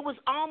sign. It was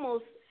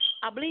almost,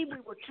 I believe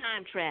we were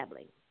time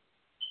traveling.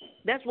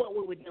 That's what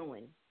we were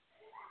doing.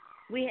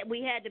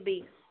 We had to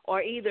be,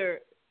 or either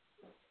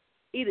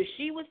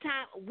she was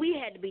we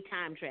had to be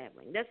time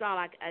traveling. That's the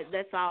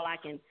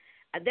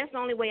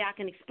only way I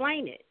can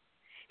explain it.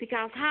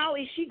 Because how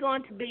is she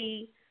going to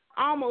be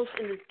almost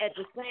at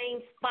the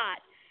same spot,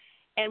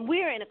 and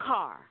we're in a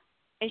car,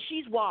 and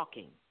she's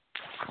walking?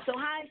 So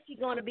how is she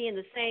going to be in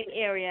the same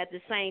area at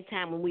the same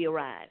time when we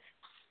arrive?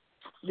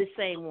 The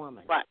same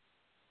woman.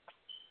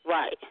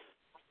 Right.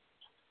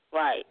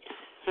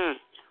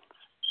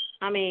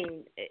 I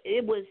mean,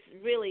 it was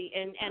really,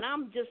 and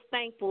I'm just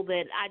thankful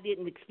that I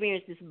didn't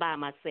experience this by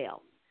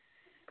myself,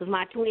 because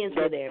my twins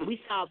were there. We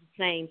saw the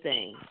same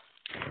thing.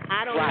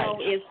 I don't know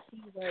if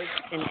she was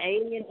an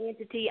alien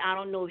entity. I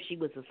don't know if she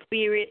was a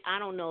spirit. I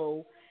don't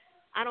know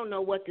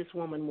what this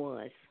woman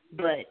was,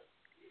 but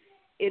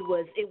it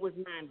was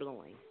mind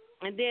blowing.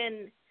 And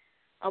then,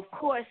 of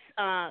course,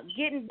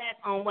 getting back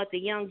on what the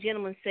young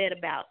gentleman said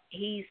about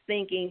he's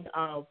thinking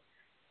of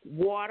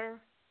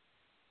water.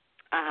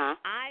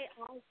 I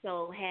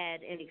also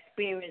had an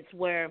experience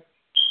where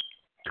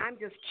I'm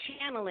just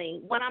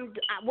channeling what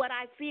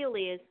I feel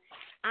is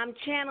I'm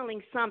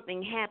channeling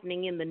something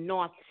happening in the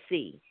North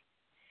Sea.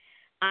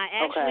 I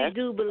actually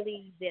do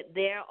believe that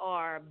there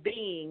are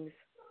beings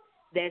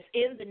that's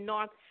in the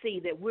North Sea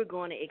that we're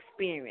going to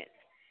experience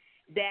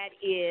that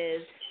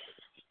is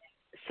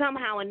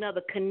somehow or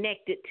another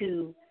connected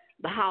to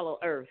the hollow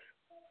earth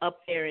up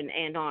there in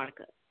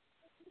Antarctica.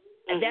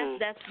 And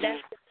that's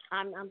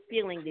I'm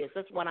feeling this.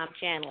 That's what I'm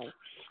channeling.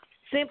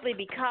 Simply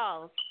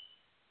because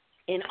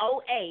in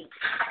 2008,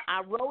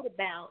 I wrote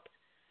about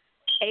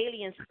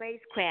alien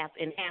spacecraft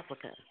in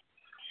Africa.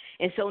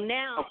 And so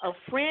now a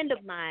friend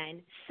of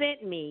mine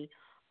sent me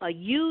a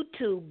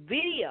YouTube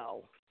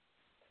video,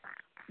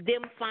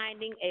 them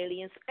finding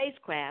alien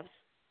spacecrafts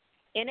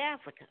in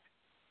Africa.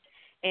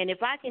 And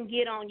if I can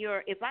get on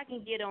your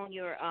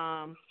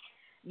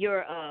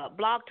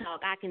blog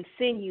talk, I can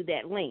send you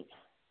that link.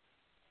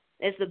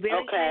 It's the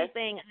very same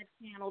thing I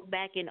channeled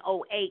back in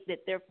 2008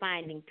 that they're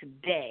finding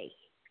today.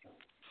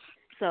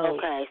 So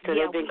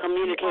they've been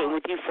communicating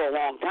with you for a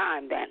long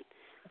time then.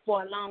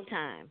 For a long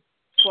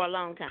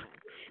time.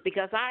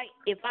 Because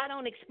if I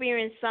don't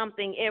experience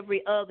something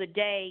every other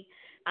day,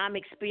 I'm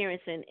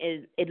experiencing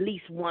it at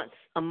least once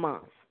a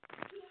month.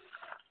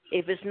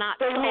 If it's not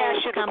so let me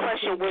ask you the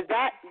question: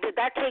 did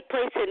that take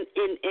place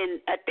in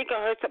I think I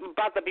heard something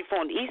about that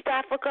before, in East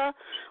Africa?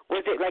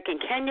 Was it like in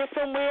Kenya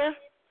somewhere?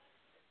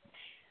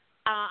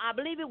 I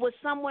believe it was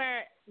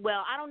somewhere.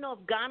 Well, I don't know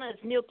if Ghana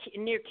is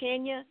near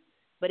Kenya,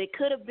 but it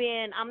could have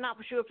been. I'm not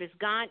sure if it's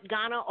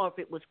Ghana or if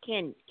it was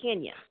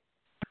Kenya.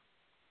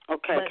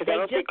 Okay, because I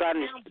don't think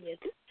Ghana is.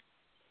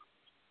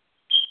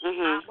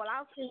 Well,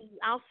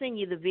 I'll send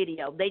you the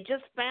video. They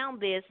just found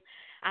this.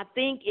 I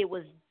think it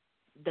was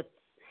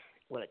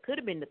it could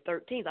have been the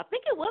 13th. I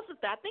think it was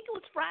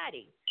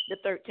Friday, the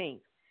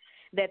 13th,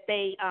 that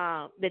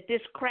that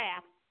this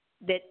craft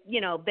that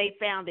they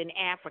found in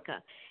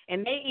Africa,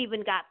 and they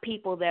even got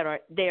people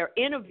they're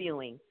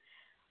interviewing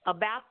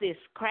about this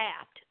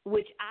craft,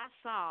 which I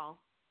saw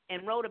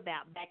and wrote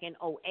about back in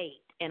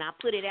 2008, and I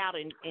put it out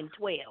in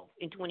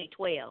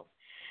 2012.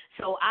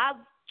 So I've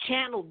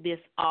channeled this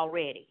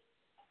already.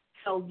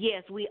 So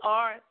yes, we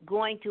are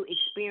going to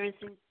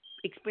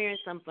experience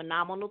some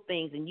phenomenal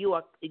things, and you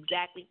are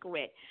exactly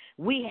correct.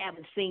 We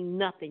haven't seen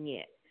nothing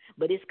yet,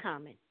 but it's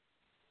coming.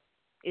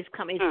 It's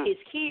coming.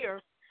 It's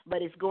here,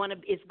 but it's going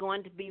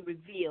to be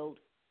revealed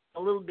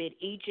a little bit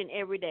each and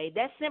every day.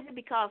 That's simply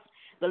because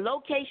the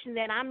location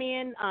that I'm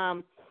in,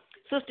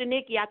 Sister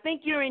Nikki, I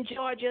think you're in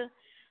Georgia.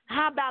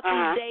 How about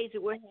these days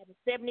that we're having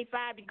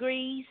 75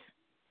 degrees?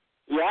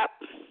 Yep.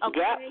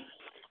 Okay.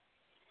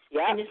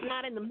 Yep. And it's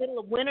not in the middle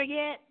of winter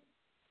yet.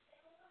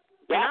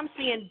 Yep. And I'm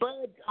seeing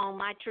buds on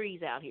my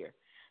trees out here.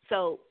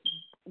 So,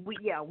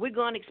 we're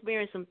going to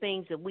experience some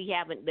things that we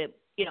haven't. That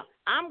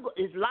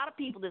there's a lot of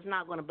people that's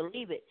not going to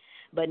believe it,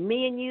 but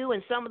me and you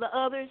and some of the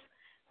others,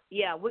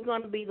 we're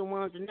going to be the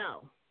ones to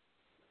know.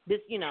 This,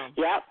 Yep.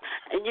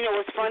 And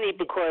it's funny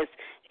because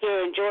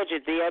here in Georgia,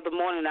 the other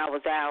morning I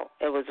was out.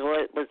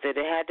 It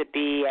had to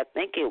be, I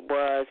think it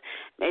was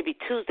maybe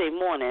Tuesday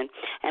morning,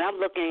 and I'm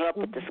looking up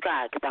at the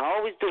sky because I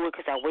always do it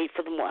because I wait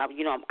for the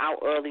morning. I'm out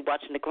early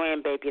watching the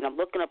grandbaby, and I'm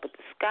looking up at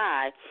the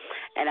sky,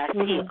 and I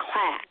see a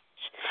clash.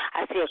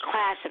 I see a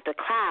clash of the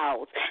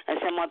clouds and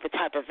some other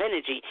type of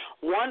energy.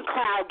 One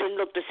cloud didn't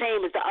look the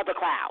same as the other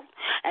cloud.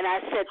 And I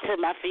said to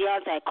my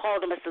fiance, I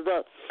called him, I said,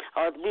 look,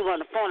 we were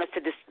on the phone, I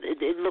said,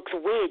 it looks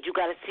weird. You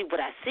got to see what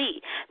I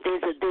see.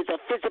 There's a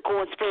physical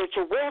and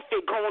spiritual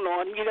warfare going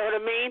on, you know what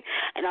I mean?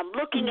 And I'm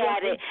looking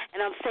at it, and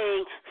I'm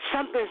saying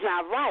something's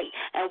not right.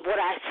 And what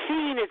I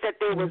seen is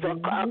that there was a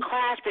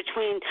clash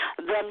between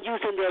them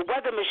using their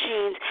weather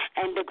machines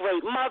and the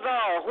Great Mother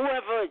or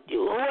whoever,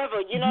 you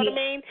know what I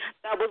mean,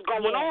 that was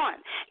going on.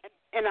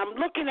 And I'm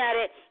looking at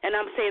it, and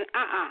I'm saying,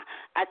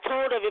 I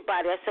told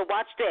everybody, I said,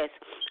 watch this.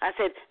 I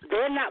said,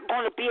 they're not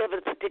going to be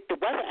able to predict the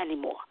weather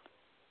anymore.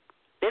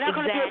 They're not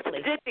going to be able to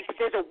predict it because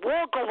there's a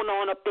war going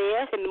on up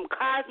there in the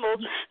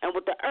cosmos and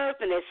with the earth,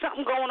 and there's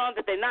something going on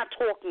that they're not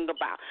talking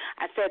about.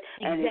 I said,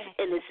 and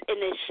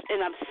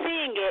I'm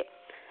seeing it.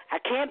 I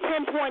can't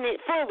pinpoint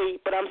it fully,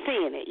 but I'm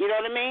seeing it. You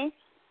know what I mean?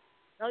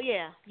 Oh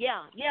yeah.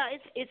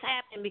 It's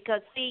happening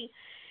because see,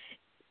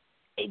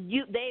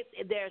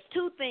 there's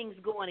two things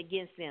going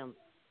against them.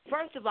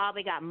 First of all,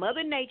 they got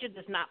Mother Nature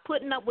that's not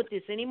putting up with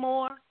this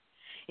anymore,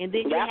 and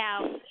then you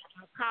have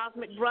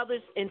cosmic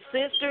brothers and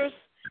sisters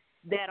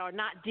that are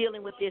not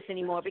dealing with this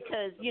anymore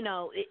because, you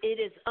know, it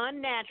is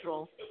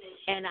unnatural,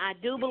 and I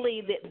do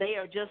believe that they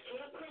are just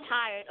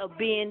tired of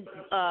being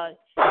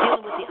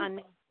dealing with the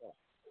unnatural,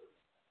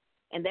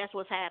 and that's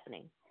what's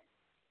happening.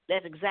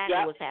 That's exactly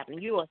what's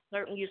happening. You're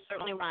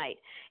certainly right,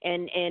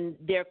 and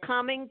they're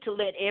coming to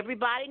let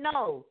everybody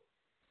know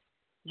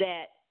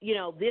that, you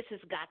know, this has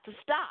got to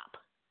stop.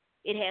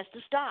 It has to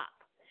stop.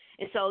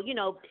 And so, you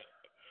know,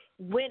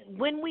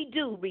 when we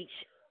do reach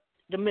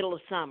the middle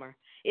of summer,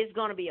 it's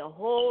going to be a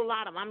whole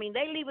lot of. I mean,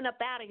 they leaving up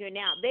out of here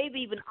now.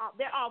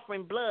 They're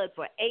offering blood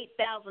for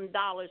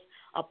 $8,000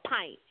 a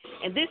pint,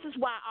 and this is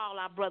why all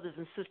our brothers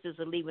and sisters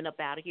are leaving up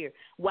out of here.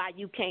 Why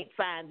you can't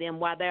find them?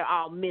 Why they're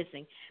all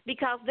missing?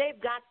 Because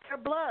they've got their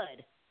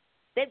blood.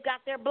 They've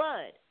got their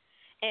blood,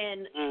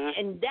 and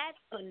that's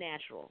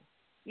unnatural.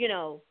 You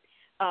know,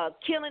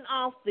 killing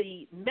off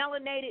the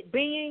melanated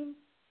being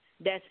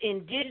that's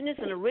indigenous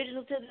and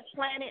original to this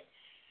planet.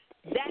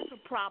 That's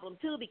a problem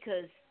too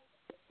because,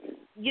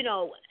 you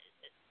know,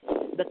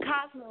 the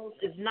cosmos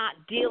is not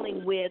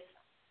dealing with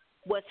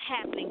what's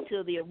happening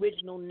to the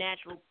original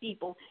natural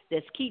people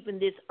that's keeping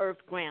this earth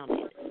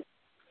grounded.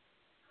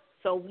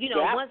 So, you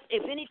know,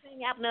 if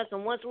anything happens to us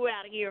and once we're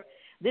out of here,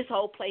 this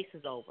whole place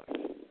is over.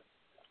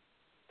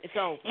 It's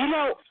over. You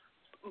know,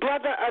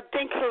 brother, I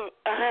think,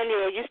 honey,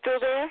 are you still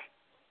there?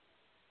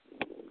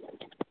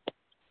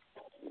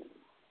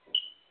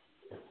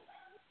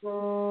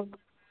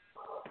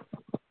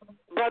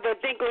 Brother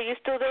Dinkle, you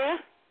still there?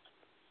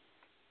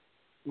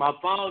 My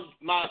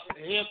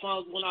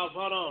headphones went off.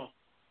 Hold on.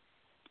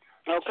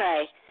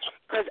 Okay,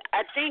 because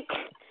I think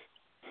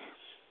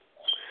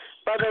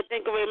Brother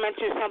Dinkle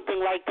mentioned something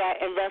like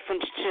that in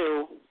reference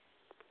to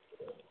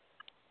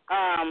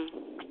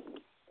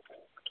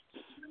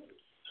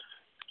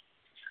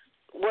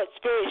what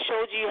Spirit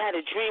showed you had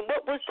a dream.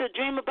 What was the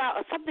dream about?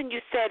 Or something you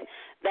said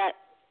that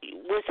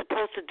we're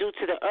supposed to do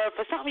to the earth,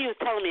 or something you was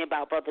telling me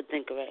about, Brother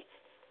Dinkle.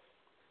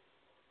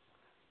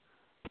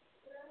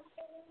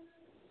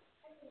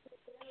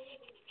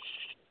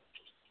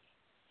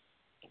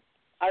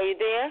 Are you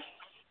there?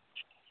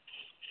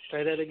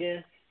 Say that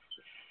again.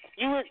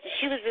 She was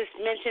just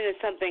mentioning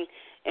something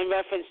in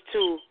reference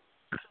to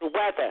the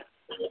weather.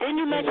 Didn't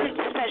you mention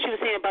just as she was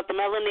saying about the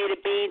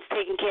melanated beings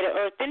taking care of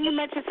Earth? Didn't you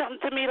mention something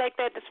to me like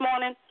that this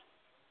morning?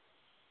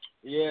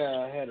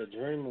 Yeah, I had a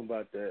dream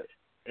about that,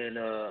 and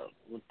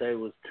what they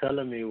was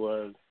telling me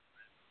was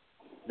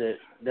that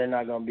they're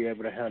not gonna be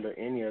able to handle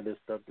any of this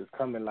stuff that's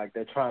coming. Like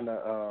they're trying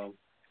to,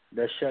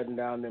 they're shutting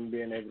down them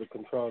being able to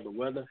control the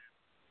weather.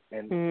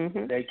 And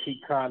they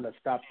keep trying to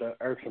stop the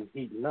earth from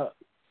heating up.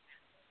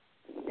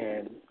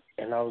 And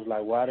I was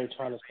like, why are they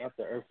trying to stop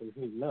the earth from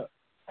heating up?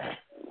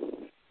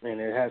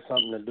 And it has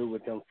something to do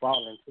with them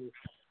falling too.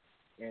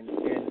 And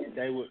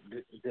they would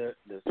the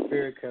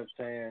spirit kept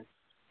saying,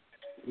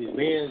 these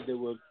beings that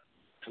were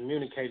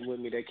communicating with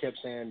me, they kept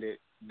saying that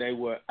they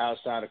were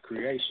outside of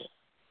creation.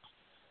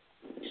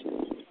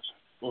 You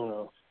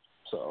know,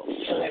 so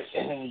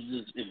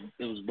it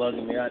was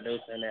bugging me out. They were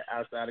saying that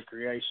outside of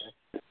creation.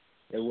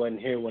 It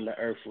wasn't here when the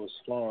earth was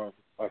formed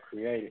or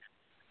created.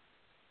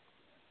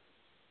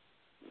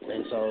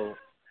 And so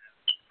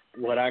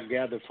what I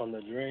gathered from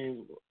the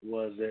dream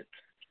was that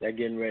they're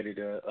getting ready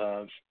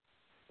to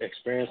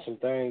experience some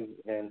things,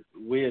 and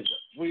we,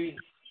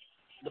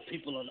 the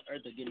people on the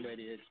earth, are getting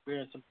ready to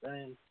experience some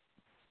things,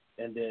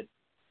 and that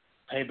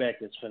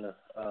payback is going to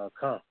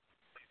come.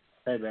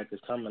 Payback is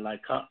coming, like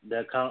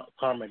that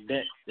karmic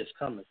debt is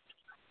coming.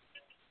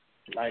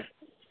 Like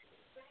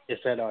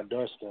it's at our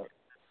doorstep.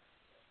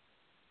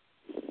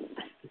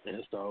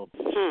 And so,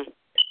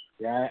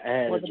 yeah, I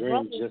had a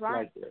dream just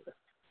like that.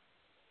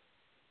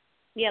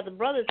 Yeah, the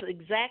brother's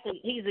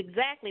he's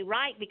exactly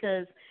right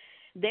because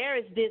there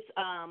is this,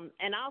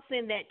 and I'll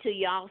send that to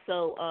you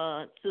also,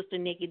 Sister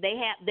Nikki.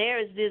 There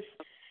is this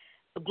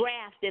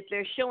graph that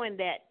they're showing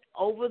that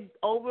over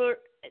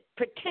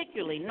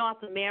particularly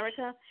North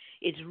America.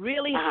 It's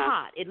really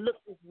hot. It looks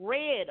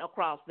red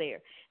across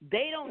there.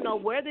 They don't know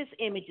where this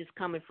image is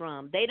coming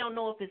from. They don't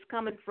know if it's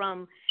coming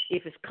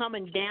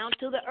down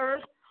to the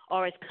earth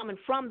or it's coming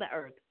from the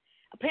earth.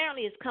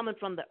 Apparently it's coming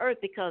from the earth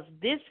because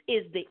this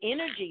is the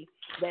energy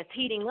that's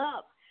heating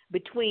up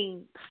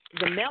between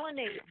the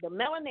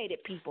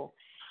melanated people,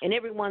 and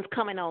everyone's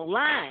coming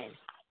online,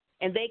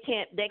 and they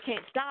can't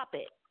stop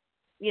it.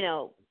 You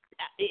know,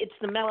 it's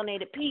the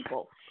melanated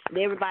people. And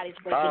everybody's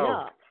waking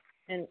up,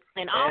 and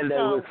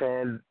also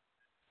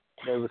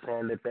they were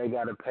saying that they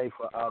got to pay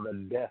for all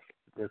the death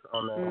that's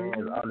on their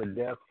hands, all the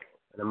death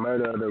and the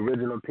murder of the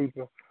original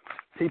people.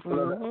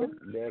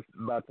 They're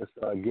about to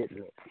start getting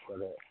it for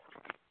that.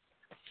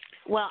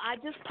 Well, I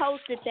just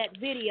posted that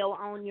video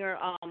on your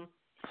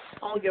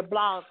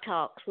blog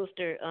talk,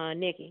 Sister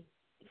Nikki,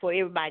 for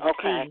everybody to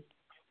see.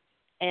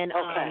 And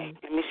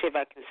let me see if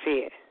I can see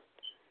it.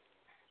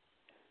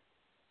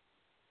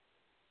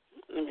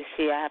 Let me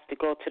see. I have to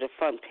go to the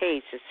front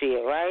page to see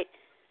it, right?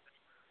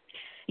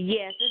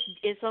 Yes,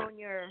 it's on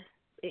your.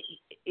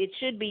 It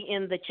should be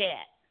in the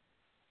chat.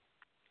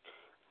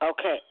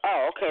 Okay.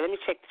 Oh, okay. Let me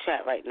check the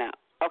chat right now.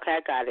 Okay,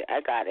 I got it.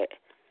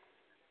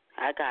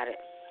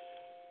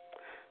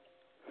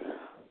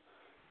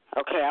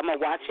 Okay, I'm gonna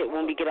watch it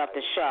when we get off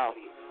the show.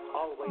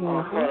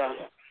 Hold on.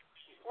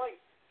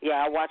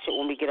 Yeah, I'll watch it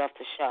when we get off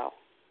the show.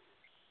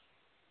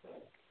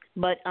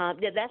 But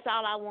that's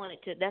all I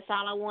wanted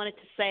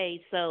to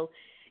say. So,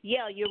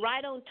 yeah, you're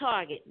right on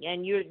target,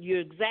 and you're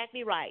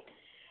exactly right.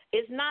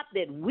 It's not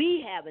that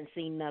we haven't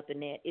seen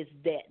nothing yet; it's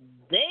that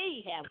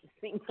they haven't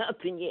seen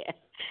nothing yet.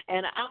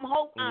 And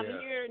I'm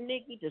here,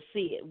 Nikki, to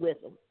see it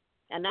with them.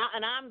 And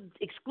I'm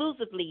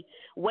exclusively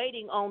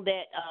waiting on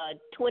that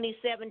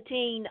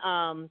 2017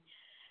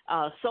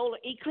 solar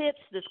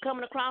eclipse that's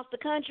coming across the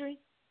country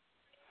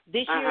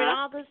this year in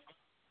August.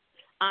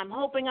 I'm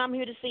hoping I'm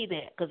here to see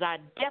that because I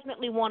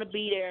definitely want to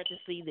be there to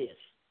see this.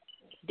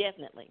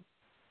 Definitely.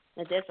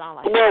 And that's all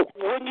I Well,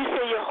 when you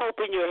say you're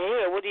hoping you're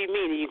here, what do you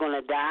mean? Are you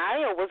going to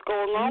die or what's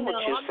going on with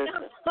you,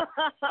 sister?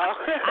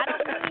 I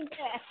don't mean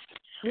that.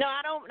 No,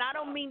 I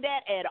don't mean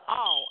that at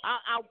all.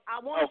 I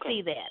want to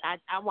see that.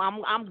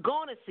 I'm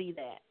going to see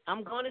that.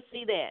 I'm going to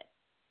see that.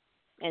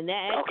 And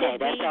that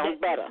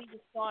sounds better. Could be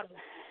the start of,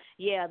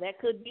 that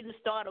could be the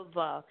start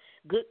of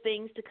good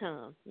things to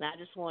come. And I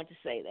just wanted to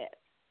say that.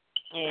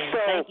 And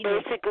so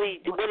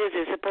basically, what is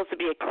it supposed to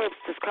be? Eclipse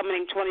that's coming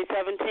in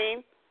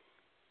 2017?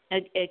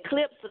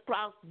 Eclipse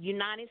across the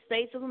United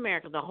States of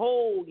America, the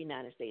whole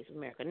United States of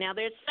America. Now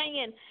they're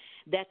saying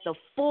that the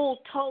full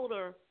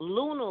total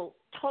lunar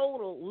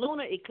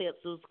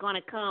eclipse is going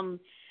to come.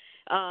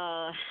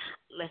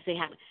 Let's see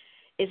how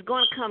it's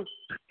going to come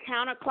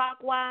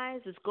counterclockwise.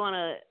 It's going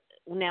to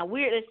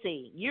let's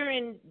see. You're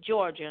in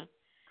Georgia.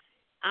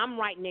 I'm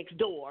right next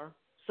door,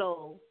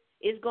 so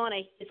it's going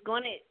to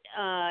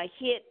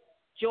hit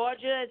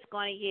Georgia. It's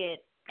going to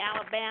hit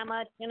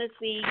Alabama,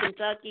 Tennessee,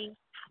 Kentucky.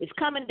 It's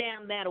coming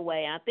down that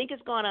way. I think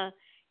it's going to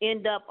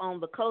end up on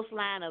the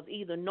coastline of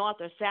either North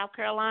or South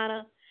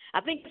Carolina.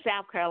 I think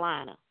South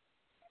Carolina.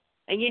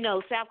 And,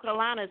 South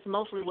Carolina is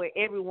mostly where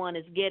everyone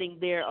is getting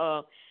their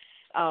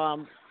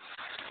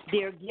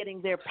they're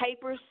getting their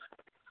papers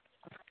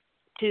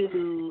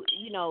to,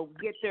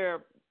 get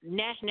their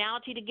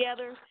nationality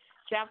together.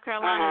 South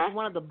Carolina is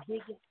one of the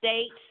biggest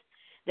states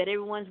that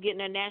everyone's getting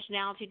their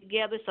nationality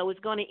together. So it's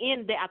going to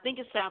end there. I think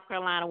it's South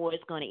Carolina where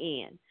it's going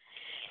to end.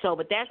 So,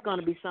 but that's going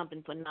to be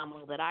something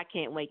phenomenal that I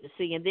can't wait to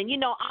see. And then,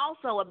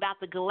 also about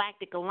the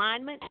galactic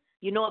alignment.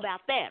 You know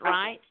about that,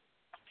 right?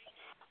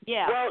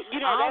 Yeah. Well,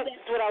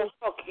 that's what I was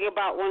talking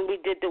about when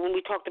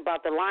we talked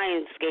about the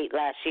Lionsgate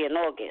last year in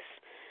August.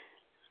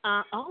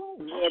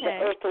 Okay. Yeah, the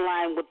Earth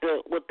aligned with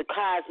the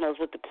cosmos,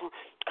 with the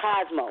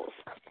cosmos.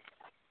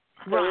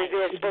 So right. is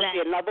there supposed to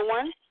be another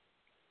one?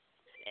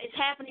 It's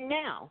happening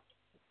now.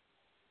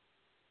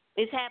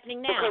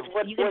 Because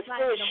what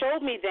Spirit showed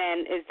me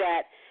then is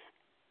that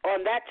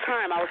on that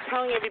time, I was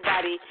telling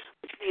everybody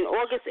between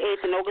August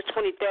 8th and August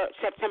 23rd,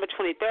 September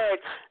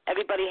 23rd,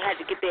 everybody had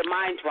to get their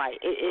minds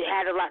right. It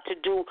had a lot to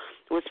do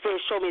with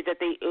Spirit showed me that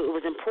it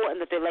was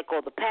important that they let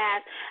go of the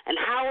past, and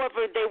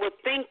however they were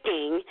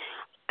thinking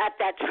at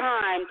that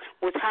time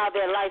was how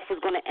their life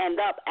was going to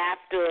end up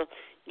after,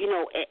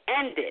 it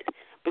ended.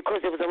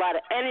 Because there was a lot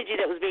of energy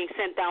that was being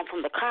sent down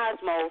from the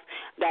cosmos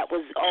that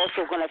was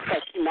also going to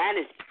affect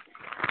humanity.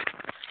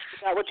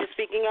 Is that what you're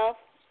speaking of?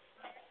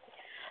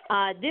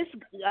 This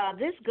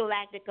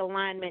galactic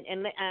alignment,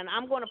 and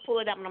I'm going to pull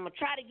it up, and I'm going to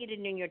try to get it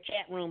in your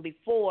chat room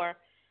before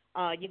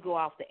you go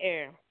off the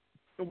air,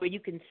 where you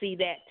can see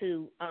that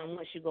too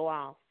once you go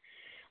off.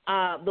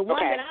 The one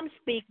that I'm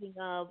speaking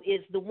of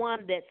is the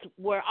one that's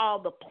where all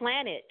the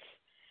planets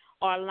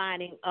are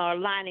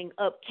lining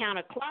up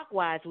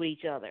counterclockwise with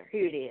each other.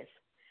 Here it is.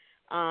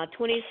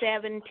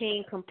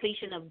 2017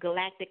 completion of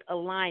galactic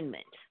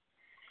alignment.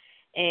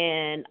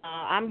 And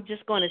I'm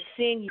just going to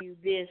send you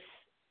this.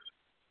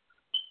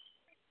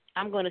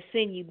 I'm going to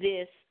send you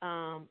this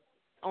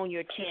on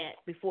your chat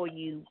before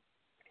you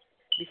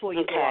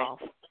go off.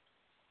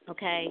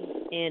 Okay,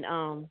 and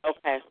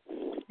Okay.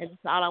 that's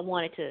all I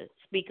wanted to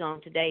speak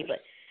on today.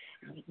 But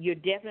you're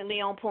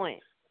definitely on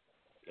point.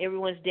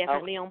 Everyone's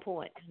definitely on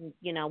point.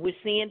 You know, we're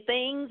seeing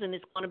things, and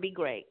it's going to be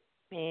great.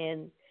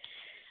 And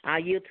I'll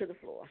yield to the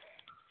floor.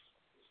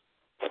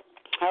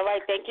 All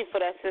right. Thank you for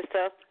that,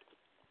 sister.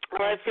 All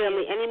right,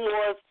 family. Any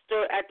more?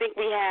 I think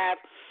we have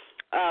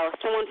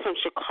someone from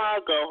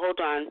Chicago. Hold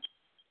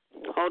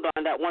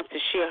on, that wants to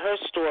share her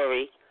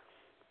story.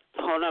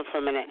 Hold on for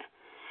a minute.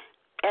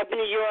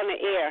 Ebony, you're on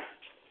the air.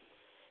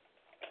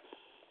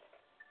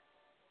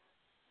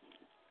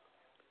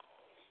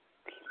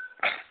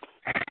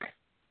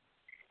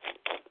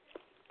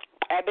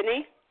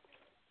 Ebony?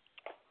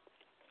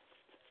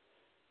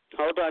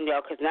 Hold on,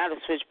 y'all, because now the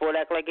switchboard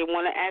act like it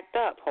want to act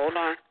up. Hold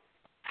on.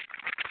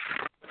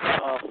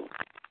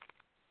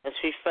 Let's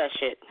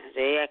refresh it.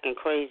 They acting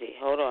crazy.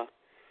 Hold on.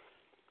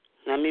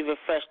 Let me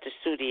refresh the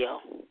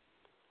studio.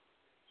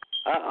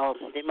 They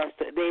don't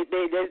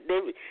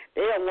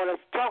want us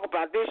to talk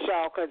about this,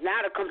 y'all, because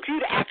now the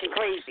computer acting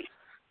crazy.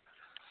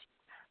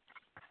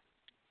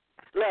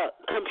 Look,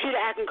 computer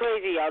acting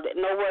crazy, y'all.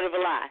 No word of a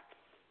lie.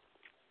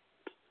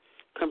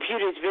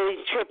 Computer's really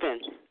tripping.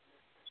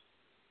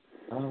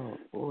 Oh,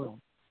 boy.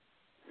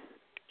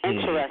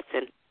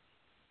 Interesting.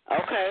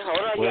 Okay,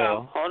 hold on,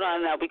 y'all. Hold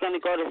on now. We're going to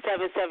go to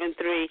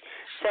 773.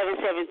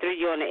 773,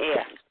 you're on the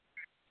air.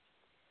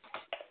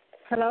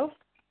 Hello?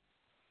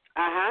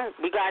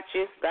 We got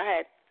you. Go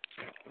ahead.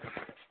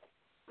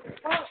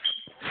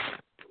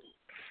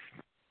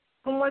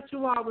 From what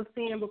you all were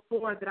saying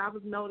before, that I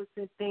was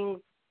noticing things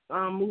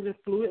moving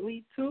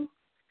fluidly, too.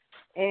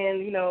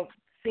 And, you know,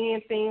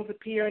 seeing things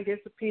appear and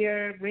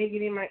disappear,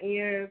 ringing in my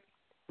ears.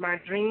 My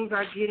dreams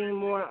are getting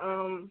more,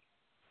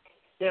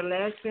 they're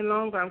lasting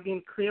longer. I'm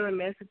getting clearer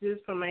messages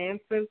from my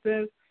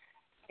ancestors.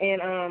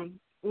 And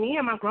me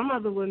and my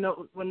grandmother were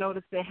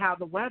noticing how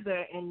the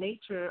weather and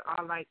nature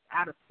are, like,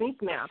 out of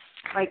sync now.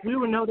 Like, we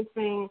were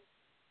noticing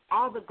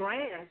all the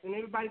grass and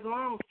everybody's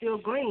lawn still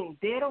green.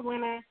 Dead of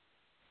winter,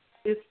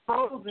 it's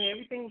frozen.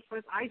 Everything's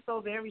first ice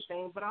over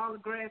everything, but all the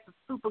grass is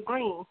super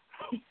green.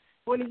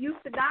 When it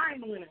used to die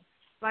in the winter.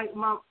 Like,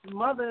 my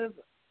mother's,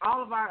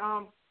 all of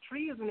our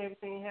trees and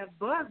everything have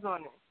buds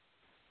on it.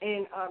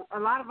 And a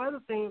lot of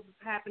other things is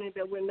happening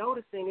that we're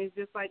noticing is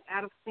just, like,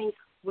 out of sync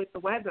with the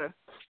weather.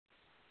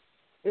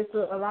 It's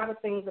a lot of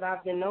things that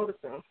I've been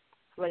noticing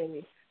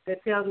lately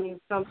that tells me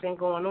something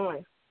going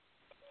on,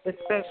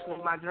 especially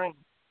in my dreams.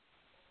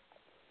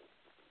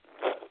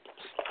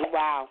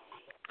 Wow.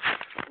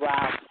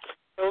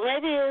 So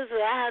maybe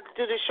I have to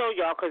do the show,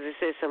 y'all, because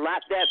it's a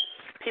lot that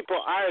people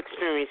are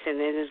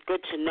experiencing, and it's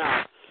good to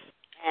know.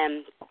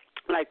 And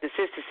like the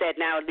sister said,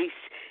 now at least,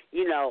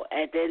 you know,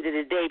 at the end of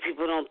the day,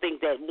 people don't think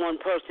that one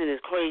person is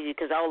crazy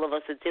because all of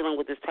us are dealing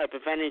with this type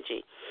of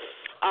energy.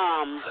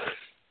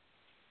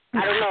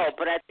 I don't know,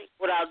 but I think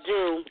what I'll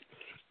do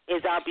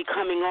is I'll be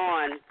coming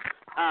on.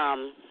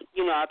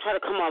 You know, I'll try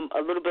to come on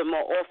a little bit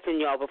more often,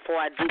 y'all,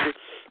 before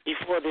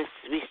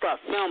we start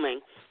filming.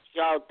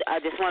 Y'all, I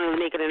just wanted to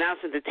make an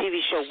announcement. The TV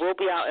show will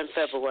be out in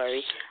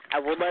February. I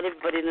will let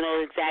everybody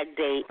know the exact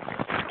date,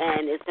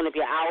 and it's going to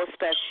be an hour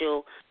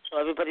special, so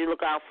everybody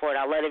look out for it.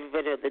 I'll let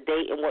everybody know the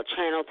date and what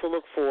channel to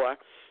look for,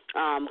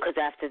 because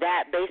after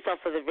that, based off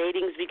of the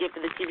ratings we get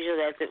for the TV show,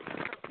 that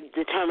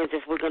determines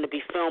if we're going to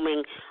be filming,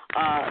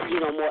 you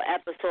know, more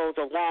episodes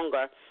or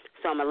longer.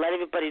 So I'm going to let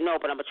everybody know,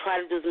 but I'm going to try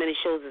to do as many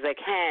shows as I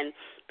can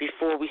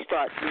before we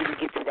start to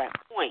really get to that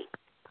point.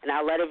 And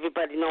I'll let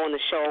everybody know on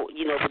the show,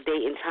 you know, the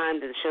date and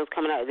time that the show's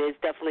coming out. It is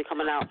definitely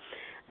coming out.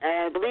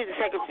 I believe the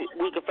second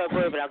week of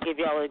February, but I'll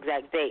give you all the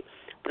exact date.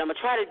 But I'm going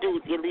to try to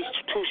do at least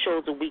 2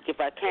 shows a week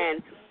if I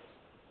can.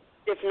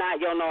 If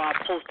not, y'all know I'll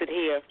post it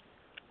here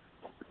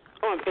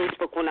on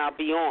Facebook when I'll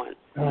be on.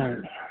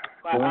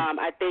 But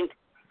I think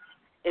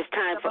it's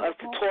time for us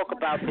to talk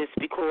about this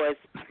because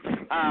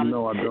a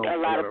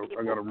lot of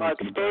people are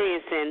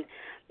experiencing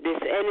this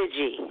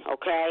energy,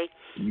 okay,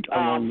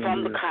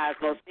 from the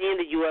cosmos and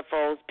the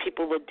UFOs.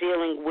 People are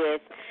dealing with,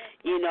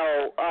 getting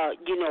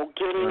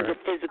the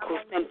physical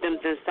symptoms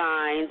and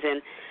signs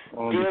and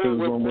dealing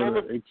with all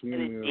of the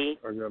energy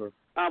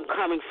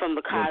coming from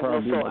the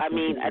cosmos. So, I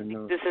mean, I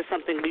think this is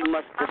something we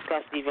must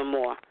discuss even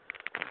more.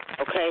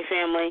 Okay,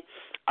 family?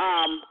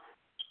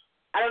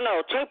 I don't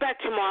know. Check back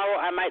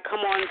tomorrow. I might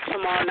come on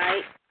tomorrow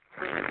night.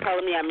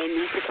 Telling me I may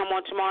need to come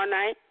on tomorrow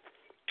night.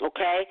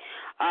 Okay?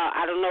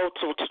 I don't know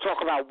to talk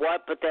about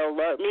what, but they'll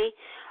alert me.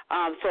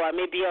 So I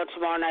may be on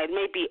tomorrow night. It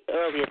may be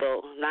earlier,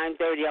 though.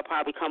 9:30 I'll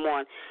probably come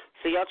on.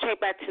 So y'all check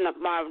back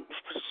tomorrow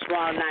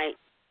night.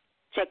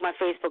 Check my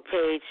Facebook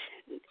page.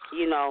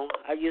 You know,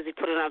 I usually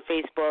put it on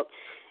Facebook.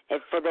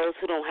 And for those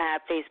who don't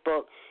have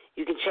Facebook,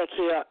 you can check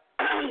here.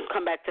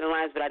 Come back to the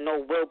lines, but I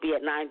know it will be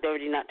at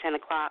 9:30, not 10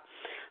 o'clock.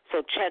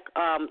 So check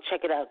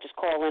it out. Just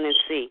call in and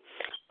see.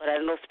 But I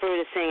know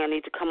Spirit is saying I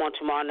need to come on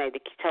tomorrow night. They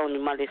keep telling me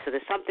Monday. So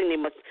there's something they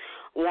must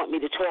want me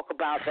to talk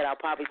about that I'll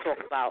probably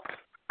talk about,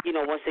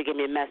 once they give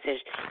me a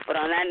message. But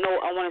on that note,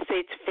 I want to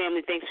say to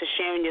family, thanks for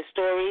sharing your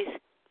stories,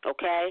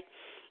 okay?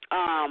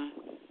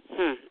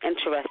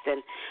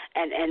 Interesting.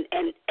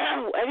 And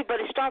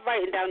everybody start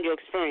writing down your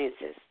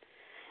experiences.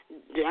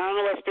 I don't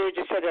know what Spirit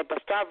just said that,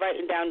 but start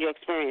writing down your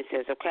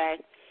experiences,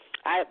 okay?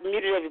 I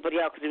muted everybody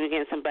out because we were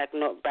getting some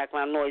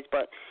background noise,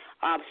 but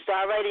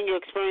start writing your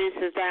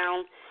experiences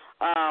down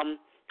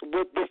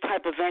with this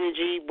type of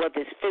energy, whether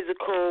it's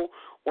physical,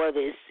 whether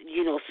it's,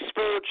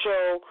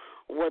 spiritual,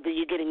 whether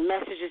you're getting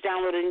messages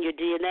downloaded in your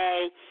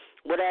DNA,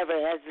 whatever.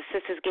 As the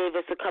sisters gave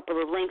us a couple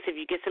of links, if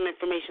you get some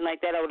information like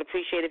that, I would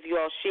appreciate if you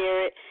all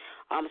share it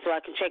so I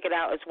can check it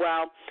out as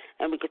well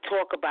and we could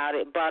talk about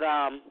it. But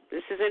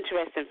this is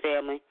interesting,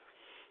 family.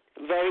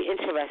 Very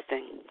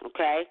interesting,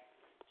 okay?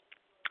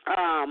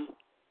 I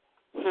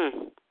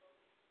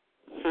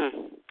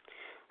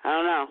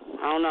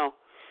don't know.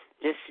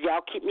 Just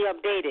y'all keep me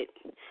updated.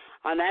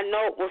 On that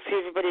note, we'll see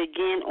everybody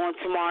again on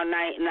tomorrow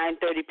night,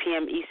 9:30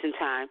 p.m. Eastern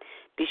Time.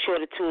 Be sure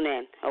to tune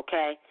in,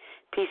 okay?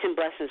 Peace and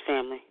blessings,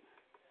 family.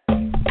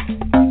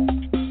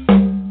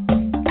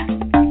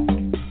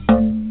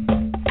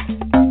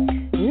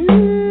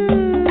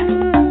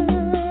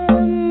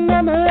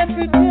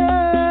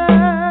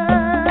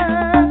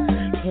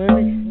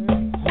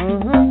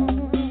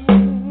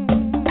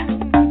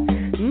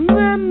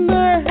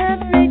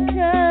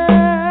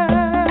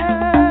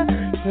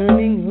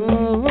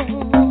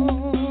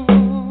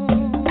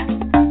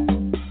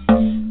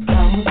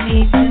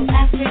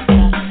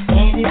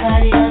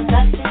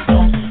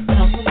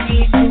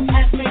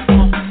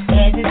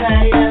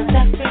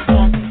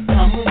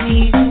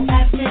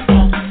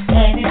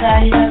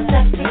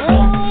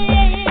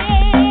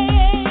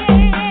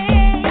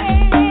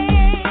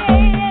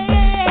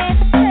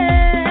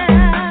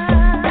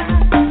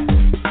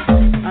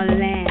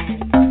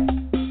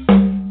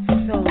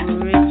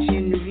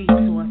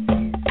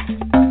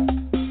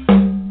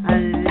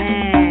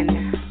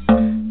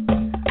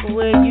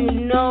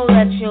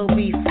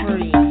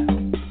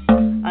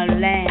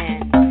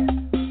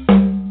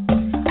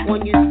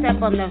 When you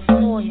step on the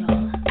soil,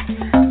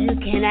 you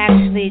can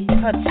actually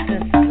touch the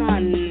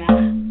sun.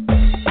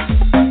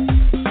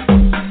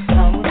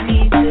 Come with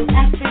me to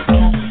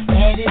Africa,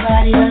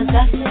 everybody loves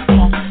Africa.